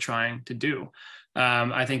we were trying to do.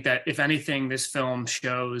 I think that if anything, this film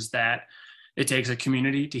shows that it takes a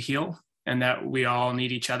community to heal, and that we all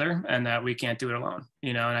need each other, and that we can't do it alone.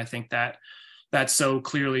 And I think that that's so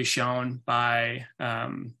clearly shown by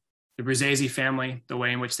the Brzezzi family, the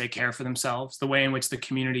way in which they care for themselves, the way in which the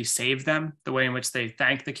community saved them, the way in which they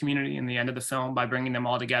thank the community in the end of the film by bringing them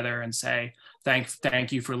all together and say,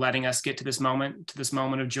 thank you for letting us get to this moment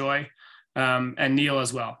of joy. And Neil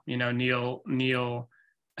as well. Neil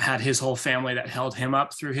had his whole family that held him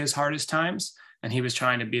up through his hardest times, and he was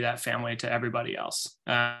trying to be that family to everybody else.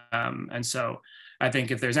 And so I think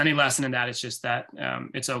if there's any lesson in that, it's just that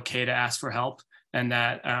it's okay to ask for help, and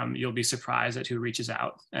that you'll be surprised at who reaches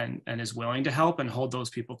out and is willing to help and hold those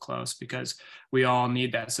people close, because we all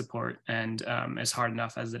need that support. And it's hard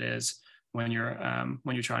enough as it is when you're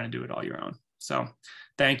trying to do it all your own. So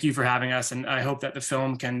thank you for having us. And I hope that the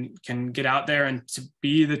film can get out there and to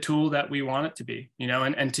be the tool that we want it to be,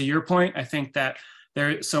 and to your point, I think that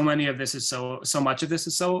so much of this is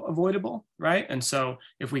so avoidable, right? And so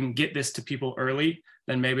if we can get this to people early,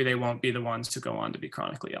 then maybe they won't be the ones to go on to be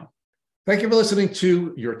chronically ill. Thank you for listening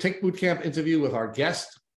to your Tick Bootcamp interview with our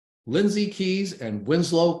guests, Lindsay Keys and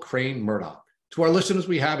Winslow Crane Murdoch. To our listeners,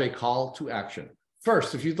 we have a call to action.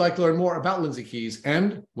 First, if you'd like to learn more about Lindsay Keys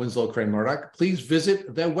and Winslow Crane Murdoch, please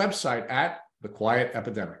visit their website at The Quiet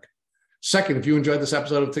Epidemic. Second, if you enjoyed this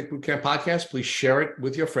episode of Tick Bootcamp Podcast, please share it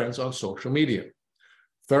with your friends on social media.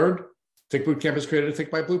 Third, Tick Bootcamp is created a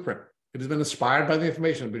Tick Bite Blueprint. It has been inspired by the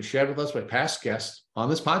information that has been shared with us by past guests on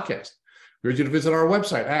this podcast. We urge you to visit our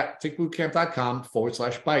website at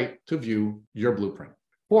tickbootcamp.com/bite to view your blueprint.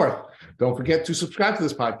 Fourth, don't forget to subscribe to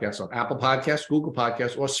this podcast on Apple Podcasts, Google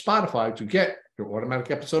Podcasts, or Spotify to get your automatic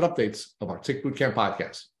episode updates of our Tick Bootcamp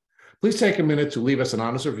podcast. Please take a minute to leave us an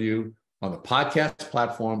honest review on the podcast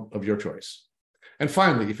platform of your choice. And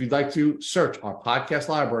finally, if you'd like to search our podcast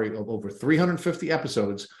library of over 350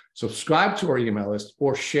 episodes, subscribe to our email list,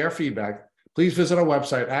 or share feedback, please visit our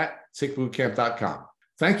website at tickbootcamp.com.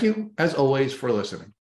 Thank you, as always, for listening.